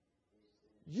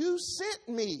you sent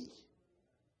me.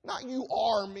 Not you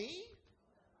are me.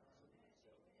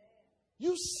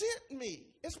 You sent me.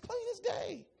 It's plain as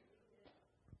day.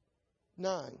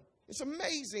 9. It's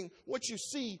amazing what you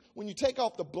see when you take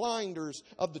off the blinders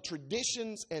of the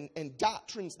traditions and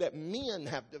doctrines that men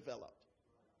have developed.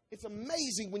 It's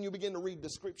amazing when you begin to read the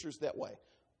scriptures that way.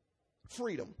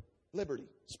 Freedom, liberty,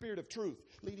 spirit of truth,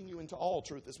 leading you into all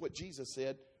truth is what Jesus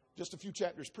said just a few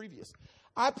chapters previous.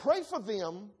 I pray for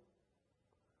them.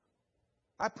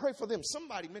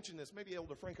 Somebody mentioned this, maybe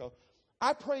Elder Franco.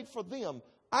 I prayed for them.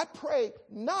 I pray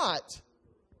not.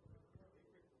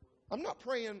 I'm not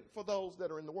praying for those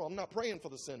that are in the world. I'm not praying for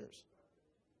the sinners.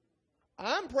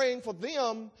 I'm praying for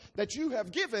them that you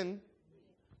have given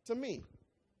to me.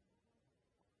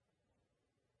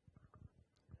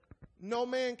 No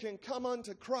man can come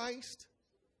unto Christ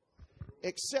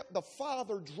except the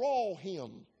Father draw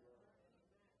him.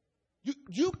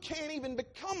 You can't even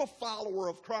become a follower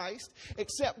of Christ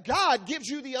except God gives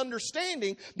you the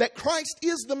understanding that Christ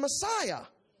is the Messiah.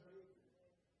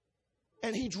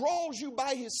 And he draws you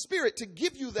by his Spirit to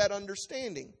give you that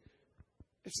understanding.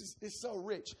 It's so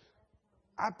rich.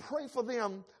 I pray for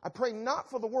them. I pray not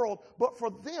for the world, but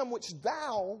for them which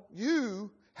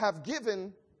you have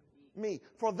given me.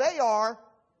 For they are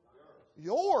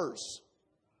yours.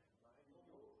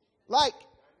 Like,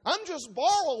 I'm just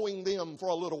borrowing them for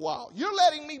a little while. You're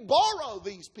letting me borrow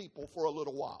these people for a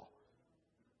little while.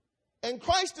 And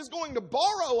Christ is going to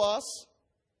borrow us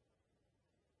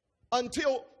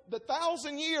until the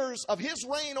 1,000 years of his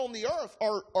reign on the earth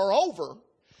are over.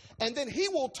 And then he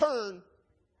will turn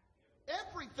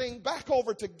everything back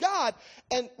over to God.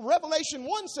 And Revelation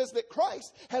 1 says that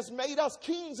Christ has made us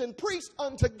kings and priests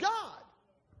unto God.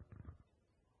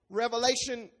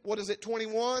 Revelation,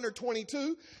 21 or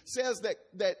 22, says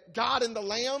that God and the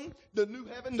Lamb, the new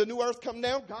heaven, the new earth come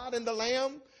down. God and the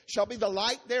Lamb shall be the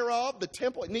light thereof. The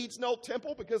temple, it needs no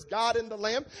temple because God and the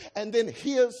Lamb. And then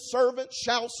his servants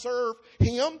shall serve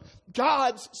him.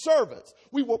 God's servants.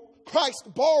 Christ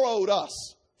borrowed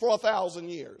us for 1,000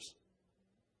 years.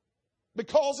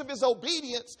 Because of his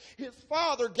obedience, his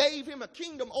Father gave him a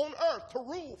kingdom on earth to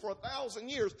rule for 1,000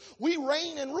 years. We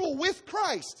reign and rule with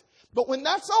Christ. But when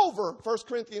that's over, 1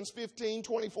 Corinthians 15,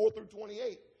 24 through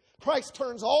 28, Christ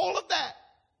turns all of that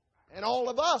and all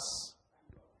of us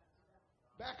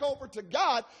back over to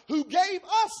God, who gave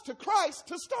us to Christ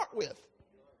to start with.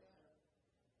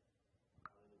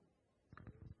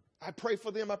 I pray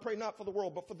for them. I pray not for the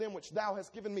world, but for them which thou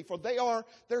hast given me. For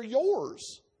they're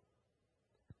yours.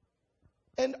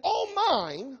 And all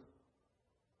mine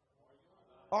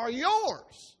are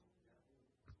yours.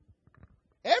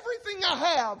 Everything I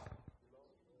have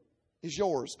is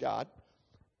yours, God.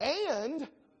 And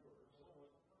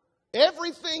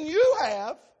everything you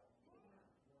have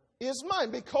is mine,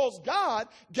 because God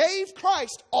gave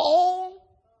Christ all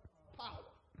power.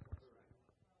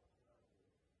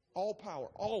 All power,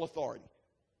 all authority.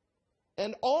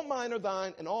 And all mine are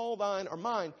thine, and all thine are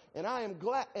mine, and I am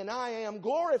glad, and I am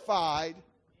glorified.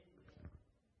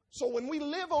 So when we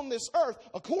live on this earth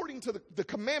according to the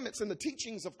commandments and the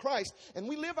teachings of Christ, and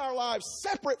we live our lives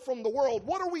separate from the world,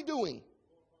 what are we doing?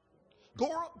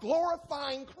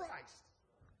 Glorifying Christ,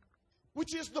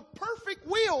 which is the perfect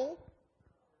will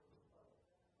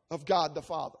of God the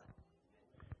Father.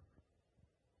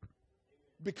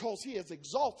 Because he has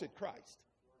exalted Christ,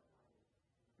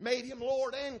 made him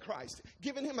Lord and Christ,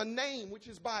 given him a name which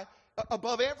is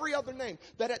above every other name,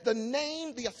 that at the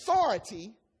name, the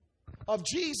authority of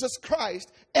Jesus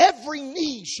Christ, every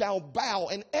knee shall bow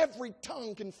and every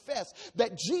tongue confess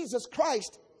that Jesus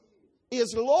Christ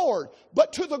is Lord.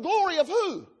 But to the glory of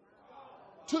who?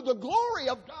 To the glory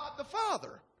of God the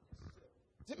Father.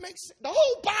 Does it make sense? The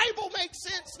whole Bible makes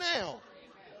sense now.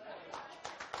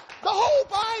 The whole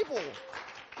Bible.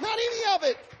 Not any of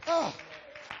it. Oh,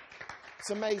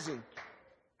 it's amazing.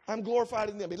 I'm glorified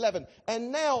in them. 11.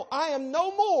 And now I am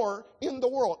no more in the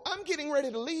world. I'm getting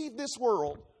ready to leave this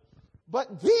world.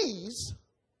 But these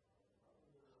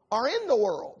are in the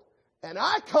world. And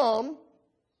I come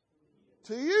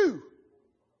to you.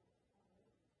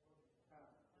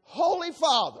 Holy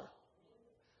Father.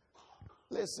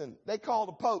 Listen, they call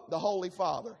the Pope the Holy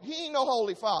Father. He ain't no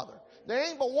Holy Father. There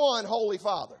ain't but one Holy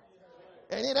Father.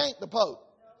 And it ain't the Pope.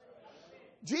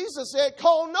 Jesus said,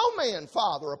 call no man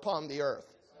Father upon the earth.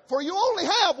 For you only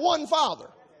have one Father.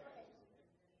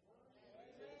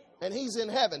 And he's in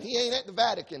heaven. He ain't at the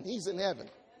Vatican. He's in heaven.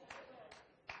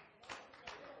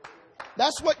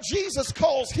 That's what Jesus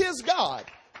calls his God.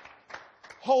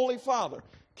 Holy Father.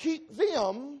 Keep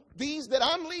them, these that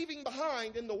I'm leaving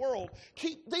behind in the world,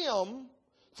 keep them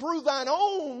through thine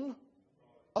own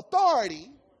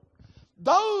authority,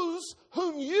 those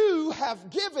whom you have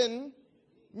given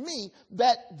me,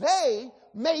 that they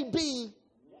may be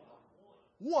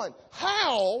one.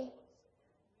 How?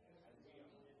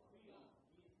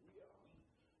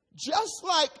 Just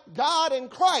like God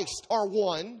and Christ are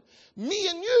one, me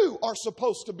and you are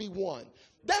supposed to be one.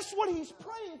 That's what he's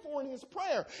praying for in his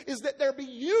prayer, is that there be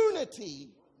unity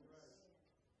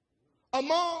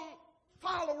among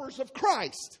followers of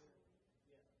Christ.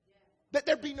 That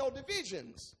there be no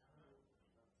divisions.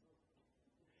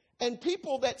 And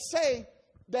people that say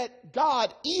that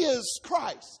God is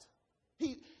Christ.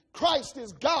 Christ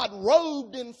is God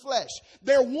robed in flesh.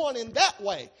 They're one in that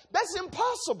way. That's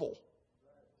impossible.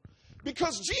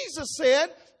 Because Jesus said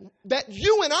that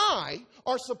you and I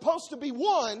are supposed to be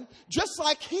one, just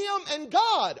like him and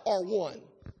God are one.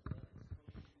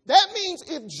 That means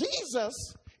if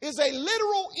Jesus is a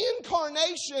literal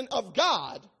incarnation of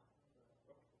God,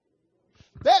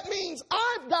 that means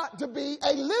I've got to be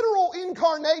a literal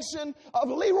incarnation of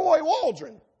Leroy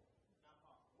Waldron.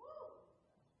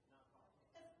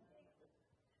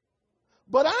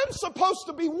 But I'm supposed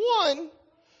to be one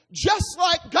just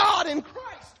like God and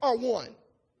Christ are one.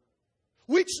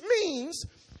 Which means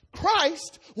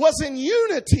Christ was in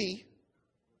unity.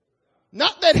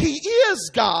 Not that he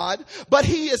is God, but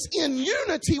he is in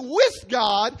unity with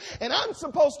God. And I'm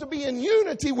supposed to be in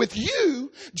unity with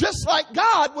you, just like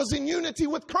God was in unity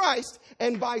with Christ,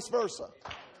 and vice versa.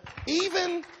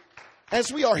 Even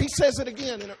as we are. He says it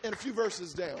again in a few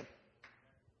verses down.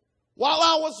 While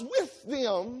I was with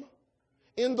them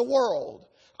in the world,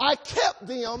 I kept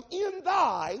them in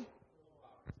thy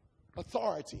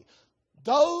authority.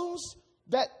 Those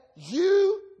that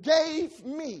you gave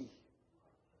me,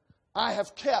 I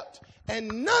have kept,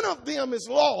 and none of them is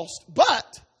lost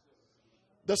but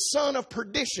the son of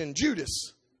perdition,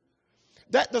 Judas.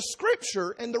 That the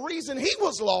scripture, and the reason he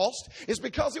was lost is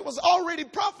because it was already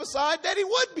prophesied that he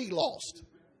would be lost.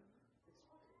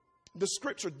 The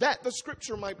scripture, that the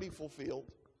scripture might be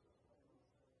fulfilled.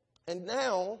 And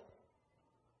now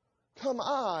come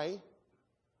I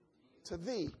to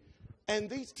thee, and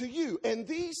these to you, and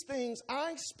these things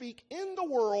I speak in the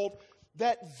world,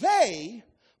 that they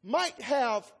might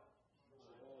have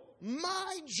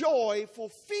my joy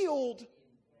fulfilled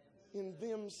in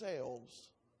themselves.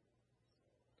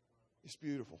 It's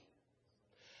beautiful.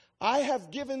 I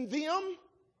have given them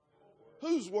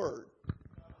whose word?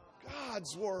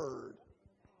 God's word.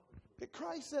 That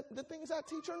Christ said, the things I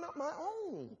teach are not my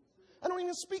own. I don't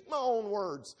even speak my own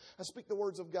words. I speak the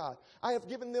words of God. I have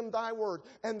given them thy word.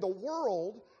 And the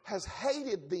world has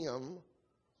hated them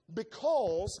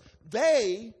because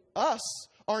they, us,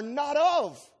 are not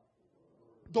of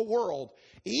the world.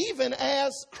 Even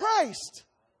as Christ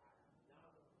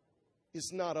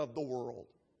is not of the world.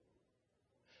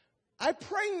 I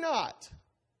pray not.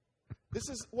 This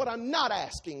is what I'm not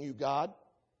asking you, God.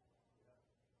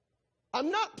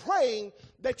 I'm not praying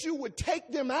that you would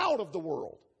take them out of the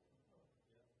world,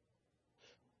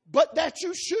 but that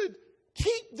you should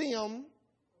keep them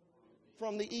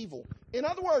from the evil. In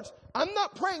other words, I'm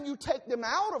not praying you take them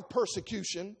out of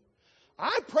persecution.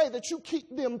 I pray that you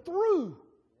keep them through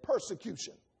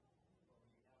persecution.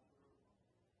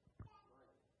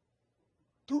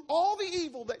 Through all the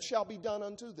evil that shall be done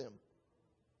unto them.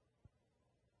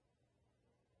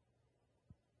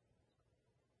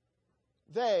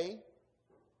 They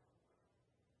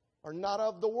are not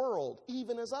of the world,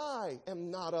 even as I am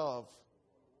not of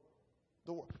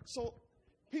the world. So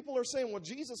people are saying, well,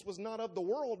 Jesus was not of the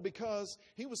world because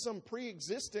he was some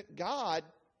pre-existent God.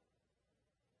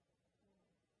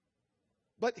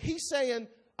 But he's saying,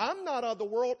 I'm not of the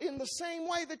world in the same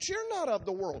way that you're not of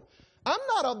the world. I'm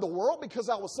not of the world because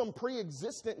I was some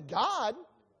pre-existent God.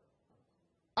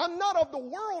 I'm not of the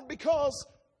world because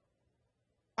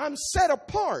I'm set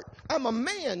apart. I'm a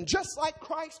man just like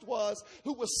Christ was,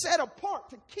 who was set apart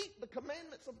to keep the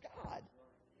commandments of God.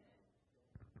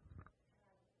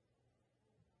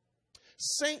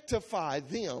 Sanctify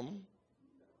them,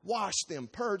 wash them,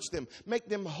 purge them, make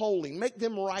them holy, make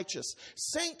them righteous.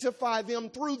 Sanctify them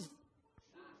through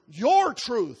your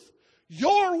truth.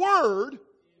 Your word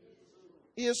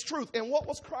is truth. And what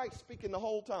was Christ speaking the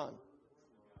whole time?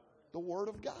 The word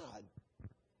of God.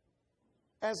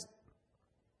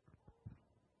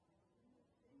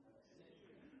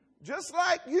 Just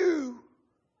like you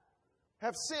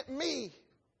have sent me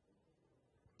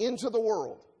into the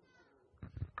world,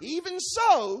 even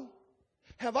so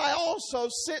have I also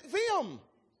sent them.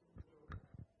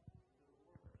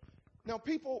 Now,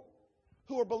 people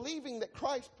who are believing that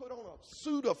Christ put on a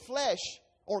suit of flesh,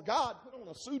 or God put on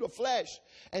a suit of flesh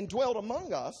and dwelt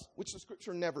among us, which the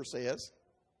scripture never says,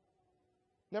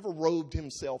 never robed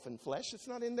himself in flesh. It's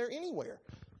not in there anywhere.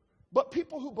 But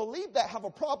people who believe that have a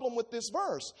problem with this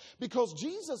verse, because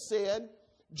Jesus said,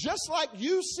 just like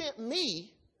you sent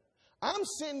me, I'm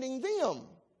sending them.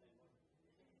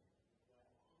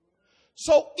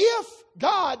 So if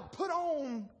God put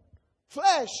on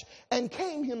flesh and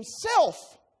came himself,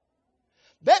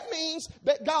 that means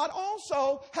that God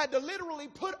also had to literally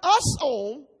put us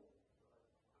on.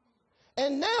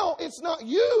 And now it's not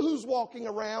you who's walking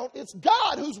around, it's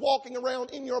God who's walking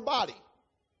around in your body.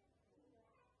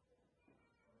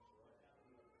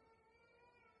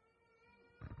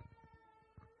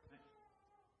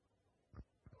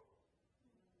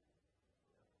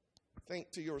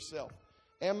 Think to yourself,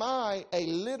 am I a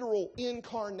literal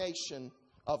incarnation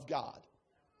of God?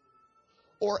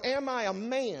 Or am I a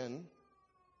man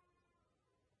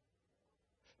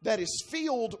that is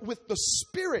filled with the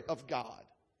Spirit of God?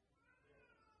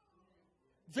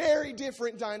 Very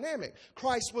different dynamic.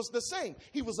 Christ was the same.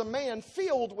 He was a man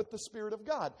filled with the Spirit of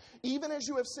God. Even as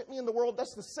you have sent me in the world,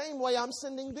 that's the same way I'm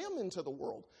sending them into the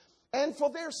world. And for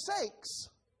their sakes,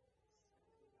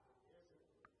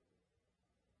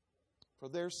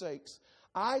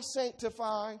 I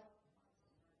sanctify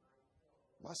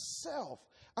myself.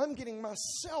 I'm getting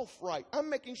myself right. I'm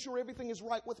making sure everything is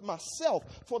right with myself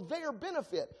for their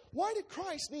benefit. Why did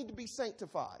Christ need to be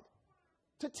sanctified?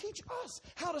 To teach us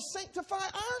how to sanctify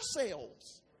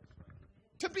ourselves.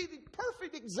 To be the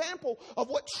perfect example of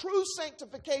what true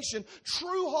sanctification,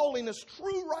 true holiness,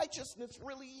 true righteousness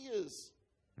really is.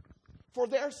 For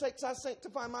their sakes I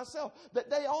sanctify myself,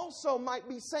 that they also might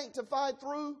be sanctified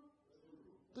through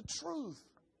the truth.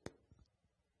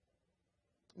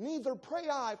 neither pray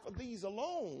I for these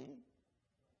alone.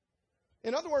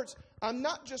 In other words, I'm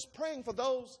not just praying for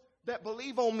those that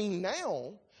believe on me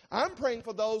now. I'm praying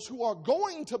for those who are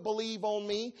going to believe on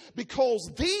me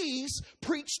because these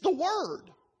preach the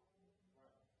word.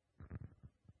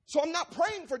 So I'm not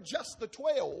praying for just the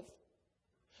 12.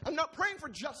 I'm not praying for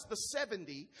just the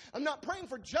 70. I'm not praying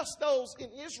for just those in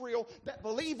Israel that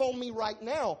believe on me right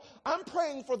now. I'm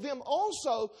praying for them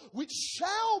also which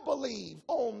shall believe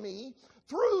on me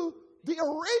through the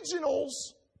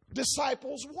original's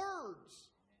disciples' words.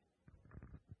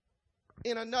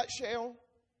 In a nutshell,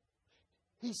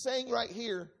 he's saying right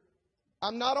here,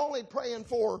 I'm not only praying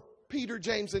for Peter,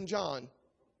 James, and John.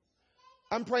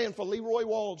 I'm praying for Leroy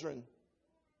Waldron,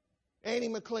 Annie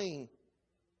McLean,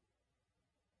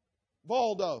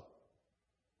 Valdo.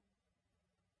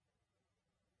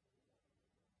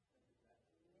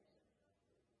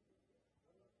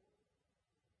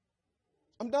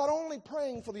 I'm not only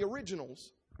praying for the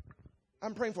originals,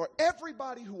 I'm praying for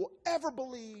everybody who will ever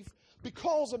believe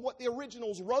because of what the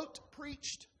originals wrote,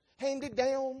 preached, handed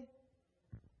down,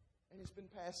 and it's been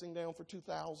passing down for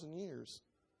 2,000 years.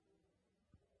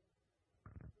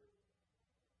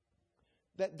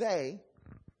 That they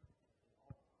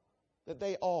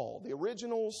all, the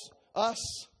originals,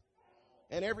 us,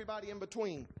 and everybody in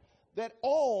between, that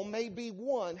all may be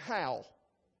one. How?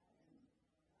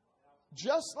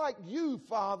 Just like you,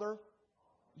 Father,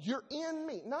 you're in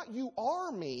me. Not you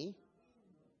are me.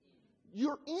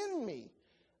 You're in me.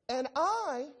 And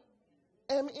I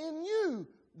am in you.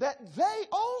 That they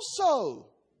also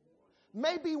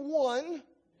may be one.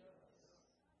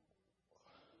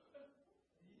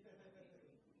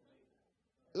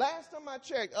 Last time I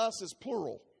checked, us is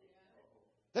plural.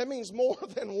 That means more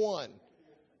than one.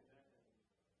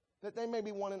 That they may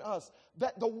be one in us.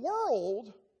 That the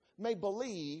world may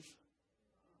believe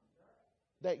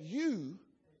that you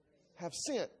have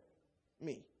sent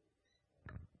me.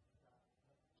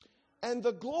 And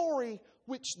the glory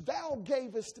which thou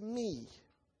gavest me,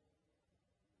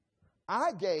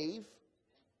 I gave,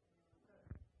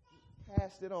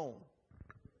 passed it on.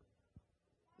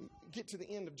 Get to the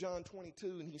end of John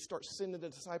 22 and he starts sending the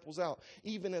disciples out.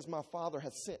 Even as my Father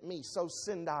hath sent me, so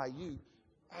send I you.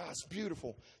 It's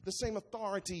beautiful. The same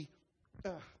authority.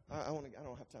 I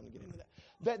don't have time to get into that.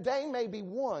 That they may be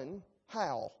one.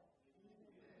 How?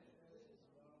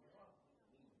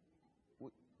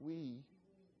 We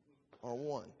are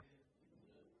one.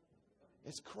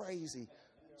 It's crazy.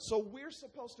 So we're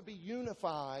supposed to be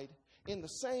unified in the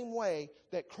same way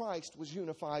that Christ was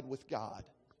unified with God.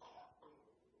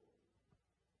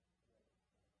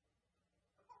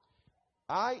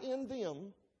 I in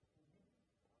them,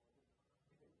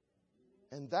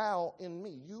 and thou in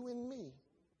me, you in me,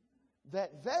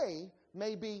 that they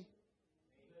may be.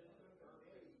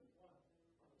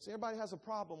 See, everybody has a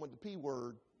problem with the P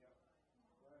word.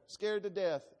 Scared to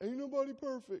death. Ain't nobody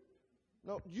perfect.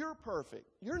 No, you're perfect.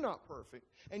 You're not perfect.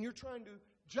 And you're trying to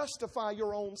justify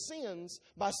your own sins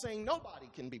by saying nobody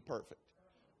can be perfect.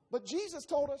 But Jesus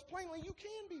told us plainly you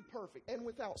can be perfect and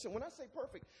without sin. When I say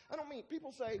perfect, I don't mean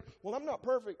people say, well, I'm not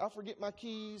perfect. I forget my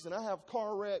keys and I have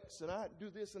car wrecks and I do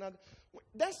this and I.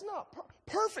 That's not.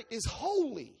 Perfect is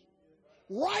holy,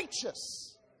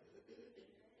 righteous,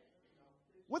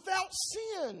 without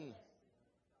sin.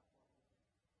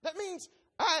 That means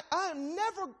I'm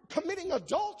never committing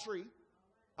adultery.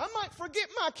 I might forget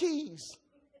my keys,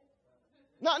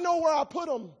 not know where I put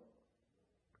them.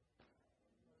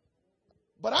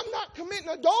 But I'm not committing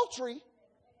adultery,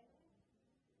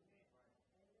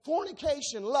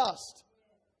 fornication, lust,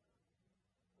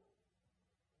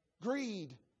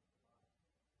 greed,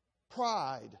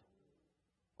 pride,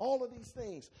 all of these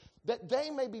things. That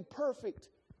they may be perfect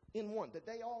in one, that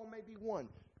they all may be one.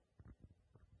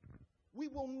 We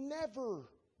will never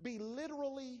be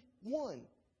literally one.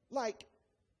 Like,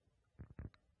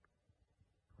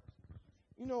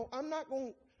 I'm not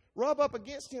going to rub up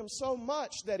against him so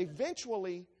much that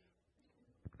eventually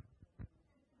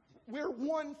we're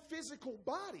one physical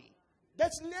body.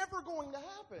 That's never going to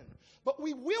happen. But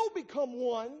we will become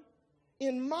one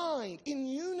in mind, in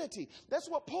unity. That's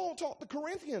what Paul taught the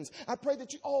Corinthians. I pray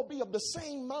that you all be of the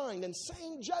same mind and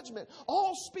same judgment,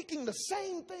 all speaking the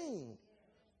same thing.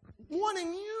 One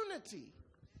in unity.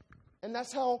 And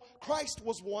that's how Christ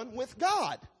was one with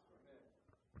God.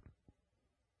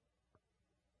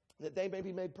 That they may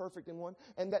be made perfect in one,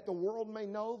 and that the world may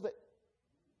know that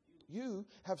you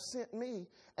have sent me,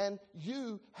 and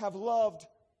you have loved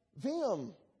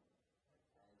them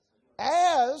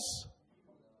as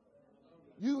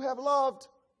you have loved.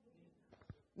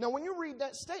 Now, when you read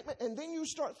that statement, and then you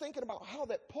start thinking about how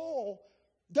that Paul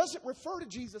doesn't refer to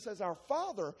Jesus as our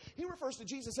Father. He refers to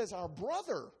Jesus as our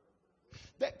brother.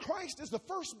 That Christ is the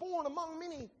firstborn among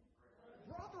many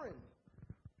brethren.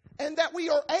 And that we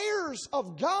are heirs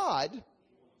of God,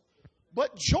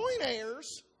 but joint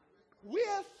heirs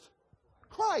with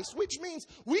Christ, which means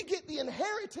we get the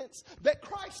inheritance that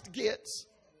Christ gets.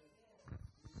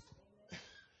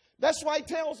 That's why he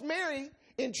tells Mary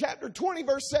in chapter 20,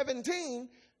 verse 17,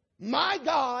 my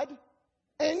God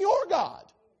and your God,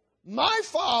 my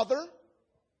Father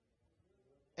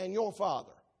and your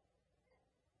Father.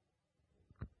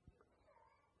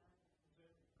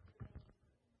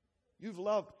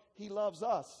 He loves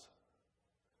us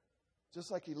just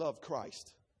like he loved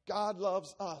Christ. God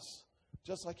loves us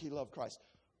just like he loved Christ.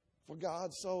 For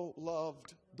God so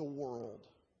loved the world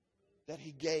that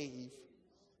he gave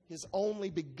his only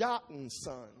begotten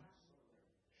Son.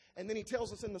 And then he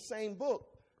tells us in the same book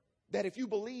that if you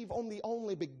believe on the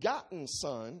only begotten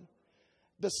Son,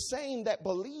 the same that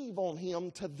believe on him,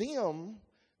 to them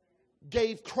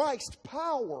gave Christ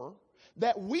power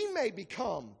that we may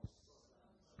become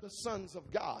the sons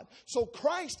of God. So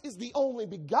Christ is the only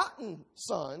begotten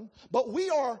Son, but we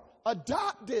are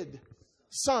adopted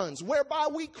sons, whereby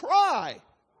we cry,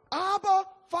 Abba,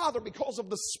 Father, because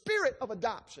of the spirit of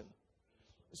adoption.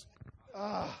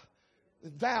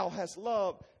 Thou hast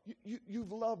loved,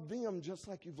 you've loved them just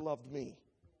like you've loved me.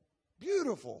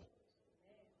 Beautiful.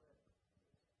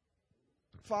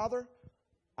 Father,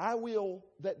 I will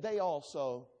that they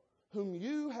also, whom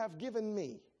you have given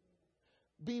me,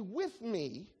 be with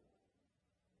me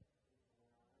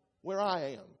where I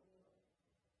am,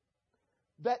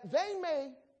 that they may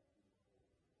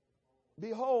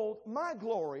behold my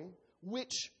glory,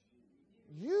 which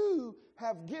you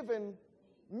have given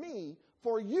me,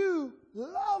 for you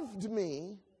loved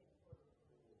me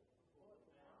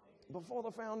before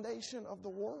the foundation of the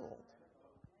world.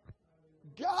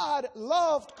 God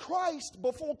loved Christ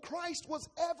before Christ was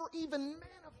ever even manifested.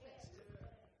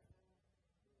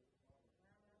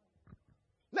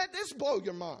 Let this blow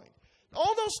your mind.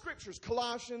 All those scriptures,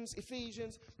 Colossians,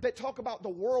 Ephesians, that talk about the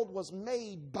world was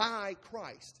made by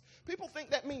Christ. People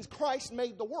think that means Christ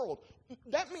made the world.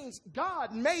 That means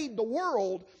God made the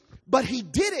world, but he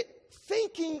did it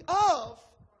thinking of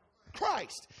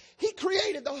Christ. He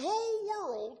created the whole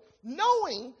world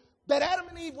knowing that Adam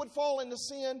and Eve would fall into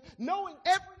sin, knowing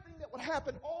everything that would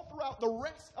happen all throughout the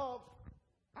rest of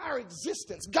our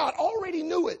existence. God already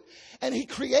knew it. And he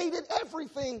created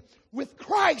everything with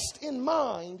Christ in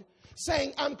mind,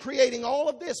 saying, I'm creating all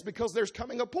of this because there's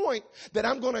coming a point that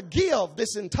I'm going to give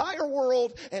this entire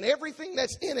world and everything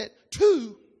that's in it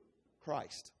to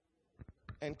Christ.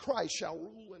 And Christ shall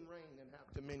rule and reign and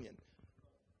have dominion.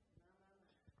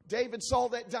 David saw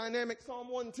that dynamic, Psalm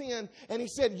 110, and he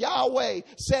said, Yahweh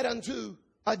said unto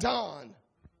Adon,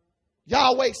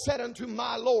 Yahweh said unto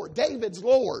my Lord, David's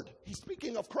Lord. He's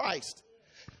speaking of Christ.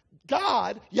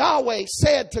 God, Yahweh,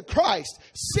 said to Christ,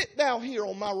 sit thou here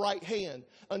on my right hand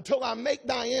until I make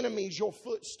thy enemies your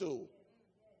footstool.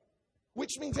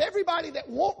 Which means everybody that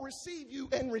won't receive you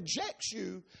and rejects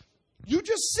you, you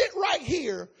just sit right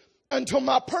here until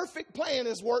my perfect plan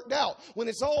is worked out. When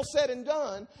it's all said and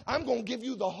done, I'm going to give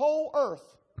you the whole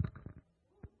earth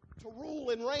to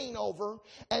rule and reign over.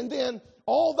 And then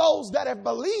all those that have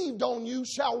believed on you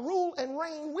shall rule and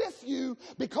reign with you,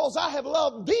 because I have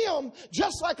loved them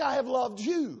just like I have loved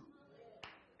you.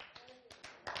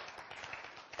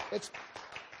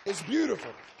 It's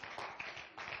beautiful.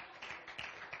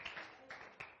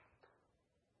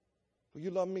 For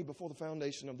you loved me before the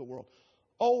foundation of the world.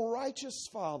 Oh, righteous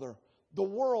Father, the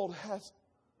world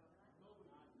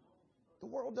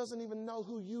doesn't even know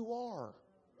who you are.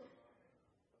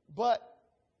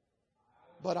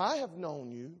 But I have known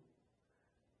you,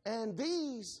 and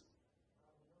these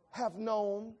have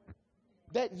known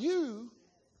that you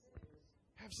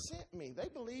have sent me. They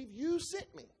believe you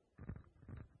sent me.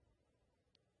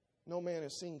 No man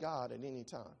has seen God at any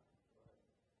time.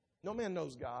 No man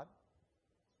knows God.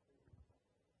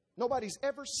 Nobody's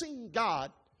ever seen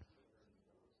God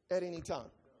at any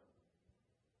time.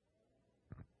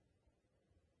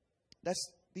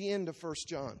 That's the end of 1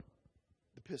 John,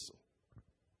 the epistle.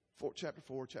 Chapter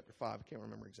 4, chapter 5, I can't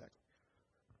remember exactly.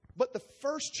 But the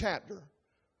first chapter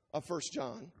of 1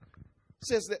 John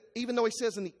says that even though he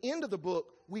says in the end of the book,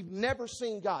 we've never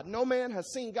seen God. No man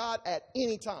has seen God at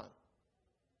any time.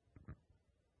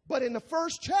 But in the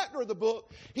first chapter of the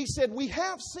book, he said, we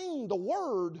have seen the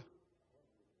Word,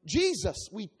 Jesus.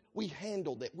 We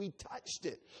handled it. We touched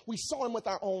it. We saw him with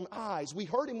our own eyes. We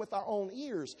heard him with our own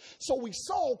ears. So we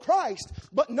saw Christ,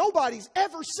 but nobody's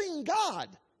ever seen God.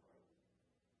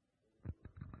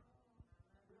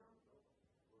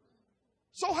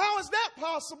 So how is that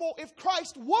possible if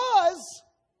Christ was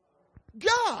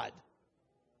God?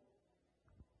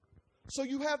 So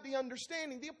you have the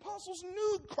understanding. The apostles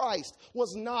knew Christ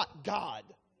was not God.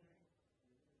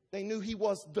 They knew he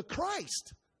was the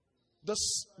Christ, the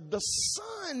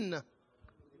Son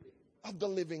of the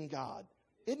living God.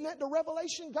 Isn't that the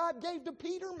revelation God gave to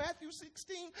Peter? Matthew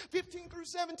 16, 15 through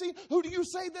 17. Who do you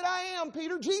say that I am,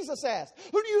 Peter? Jesus asked.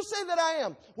 Who do you say that I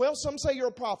am? Well, some say you're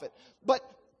a prophet. But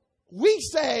we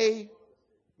say,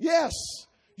 yes,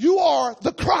 you are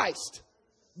the Christ,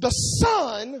 the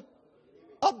Son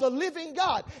of the living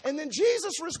God. And then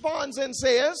Jesus responds and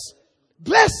says,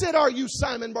 blessed are you,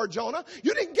 Simon Bar-Jonah.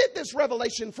 You didn't get this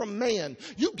revelation from man.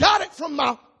 You got it from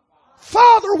my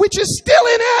Father, which is still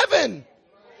in heaven.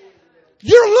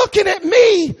 You're looking at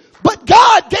me, but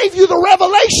God gave you the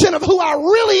revelation of who I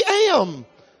really am.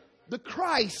 The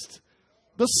Christ,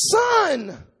 the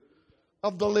Son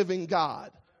of the living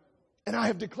God. And I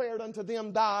have declared unto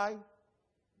them thy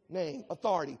name,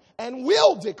 authority, and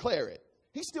will declare it.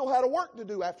 He still had a work to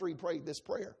do after he prayed this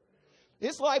prayer.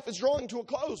 His life is drawing to a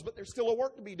close, but there's still a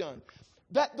work to be done.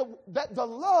 That the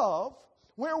love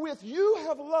wherewith you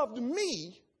have loved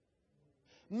me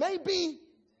may be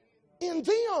in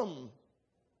them,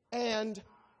 and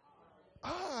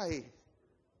I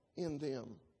in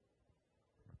them.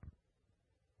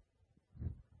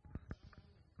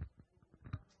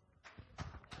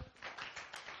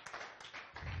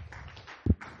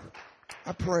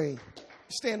 I pray,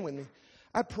 stand with me.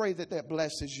 I pray that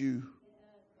blesses you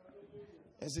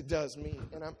as it does me.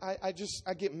 And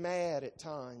I get mad at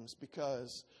times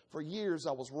because for years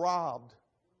I was robbed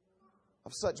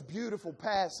of such beautiful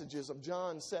passages of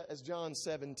John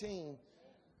 17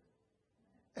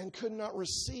 and could not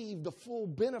receive the full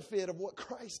benefit of what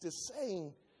Christ is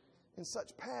saying in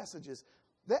such passages.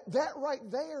 That right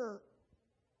there,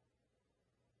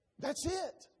 that's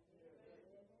it.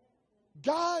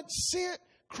 God sent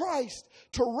Christ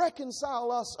to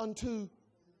reconcile us unto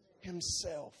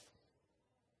himself.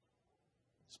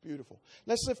 It's beautiful.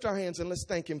 Let's lift our hands and let's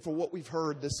thank him for what we've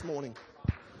heard this morning.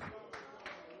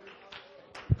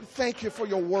 Thank you for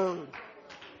your word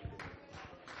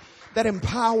that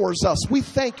empowers us. We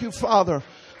thank you, Father,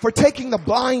 for taking the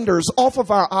blinders off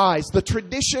of our eyes, the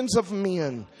traditions of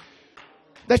men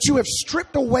that you have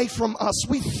stripped away from us.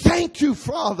 We thank you,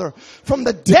 Father. From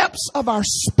the depths of our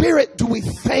spirit do we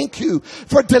thank you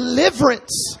for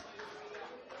deliverance.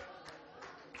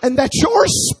 And that your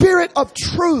Spirit of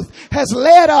truth has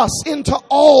led us into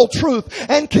all truth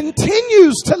and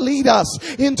continues to lead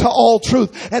us into all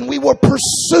truth. And we will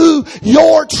pursue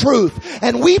your truth.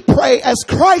 And we pray, as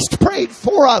Christ prayed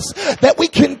for us, that we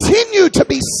continue to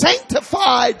be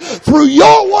sanctified through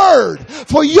your word.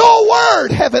 For your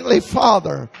word, Heavenly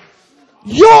Father,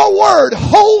 your word,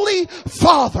 Holy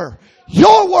Father,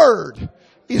 your word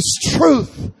is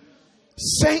truth.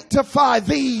 Sanctify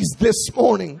these this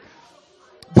morning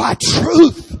by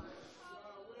truth.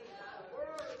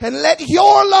 And let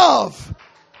your love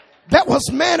that was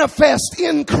manifest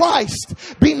in Christ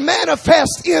be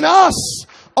manifest in us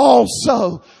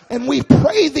also. And we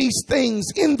pray these things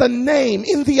in the name,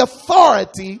 in the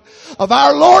authority of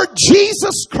our Lord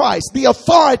Jesus Christ, the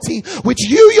authority which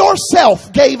you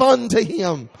yourself gave unto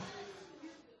him,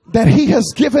 that he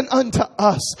has given unto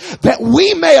us, that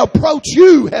we may approach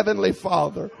you, Heavenly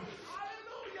Father.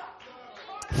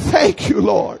 Thank you,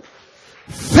 Lord.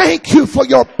 Thank you for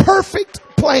your perfect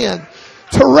plan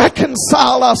to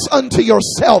reconcile us unto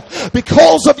yourself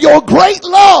because of your great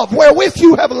love wherewith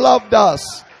you have loved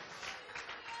us.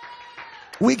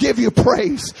 We give you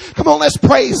praise. Come on, let's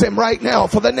praise him right now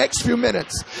for the next few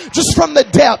minutes. Just from the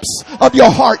depths of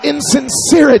your heart, in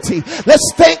sincerity.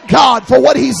 Let's thank God for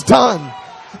what he's done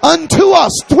unto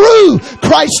us through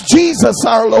Christ Jesus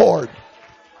our Lord.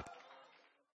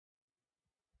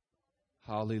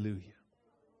 Hallelujah.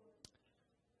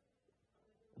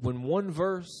 When one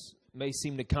verse may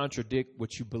seem to contradict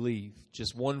what you believe,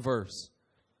 just one verse,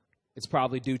 it's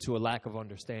probably due to a lack of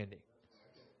understanding.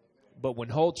 But when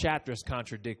whole chapters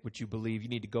contradict what you believe, you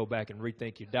need to go back and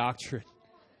rethink your doctrine.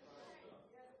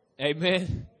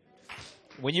 Amen.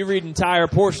 When you read entire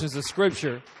portions of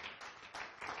Scripture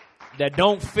that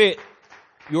don't fit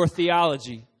your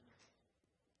theology,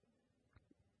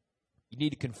 you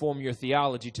need to conform your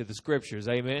theology to the Scriptures.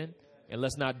 Amen. And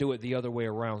let's not do it the other way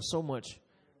around. So much.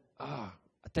 I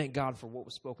thank God for what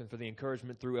was spoken, for the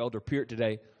encouragement through Elder Peart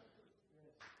today.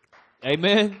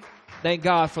 Amen. Thank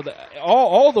God for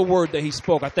all the word that he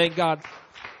spoke. I thank God.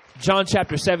 John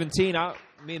chapter 17.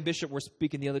 Me and Bishop were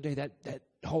speaking the other day. That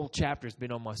whole chapter has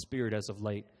been on my spirit as of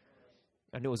late.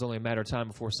 I knew it was only a matter of time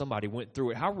before somebody went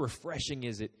through it. How refreshing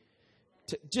is it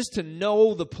just to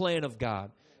know the plan of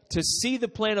God, to see the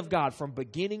plan of God from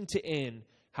beginning to end,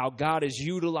 how God is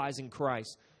utilizing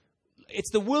Christ.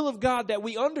 It's the will of God that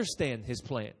we understand his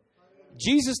plan.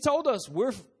 Jesus told us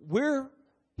we're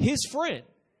his friend.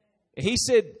 He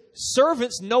said,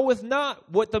 servants knoweth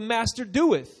not what the master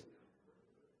doeth.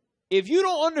 If you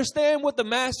don't understand what the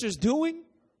master's doing,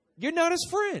 you're not his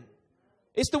friend.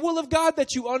 It's the will of God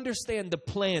that you understand the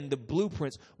plan, the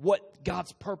blueprints, what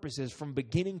God's purpose is from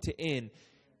beginning to end.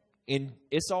 And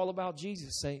it's all about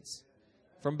Jesus, saints.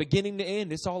 From beginning to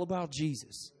end, it's all about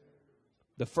Jesus.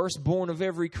 The firstborn of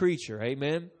every creature,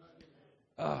 amen.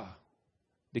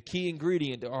 The key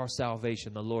ingredient to our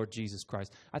salvation, the Lord Jesus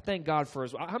Christ. I thank God for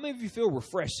his. How many of you feel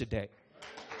refreshed today?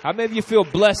 How many of you feel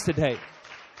blessed today?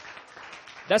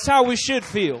 That's how we should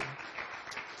feel.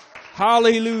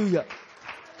 Hallelujah.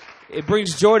 It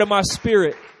brings joy to my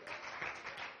spirit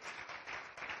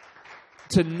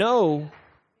to know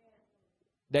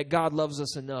that God loves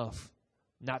us enough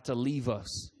not to leave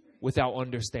us without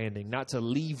understanding, not to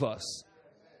leave us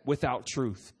without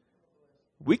truth.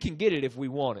 We can get it if we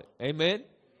want it. Amen?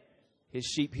 His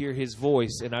sheep hear his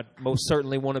voice, and I most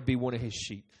certainly want to be one of his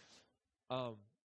sheep.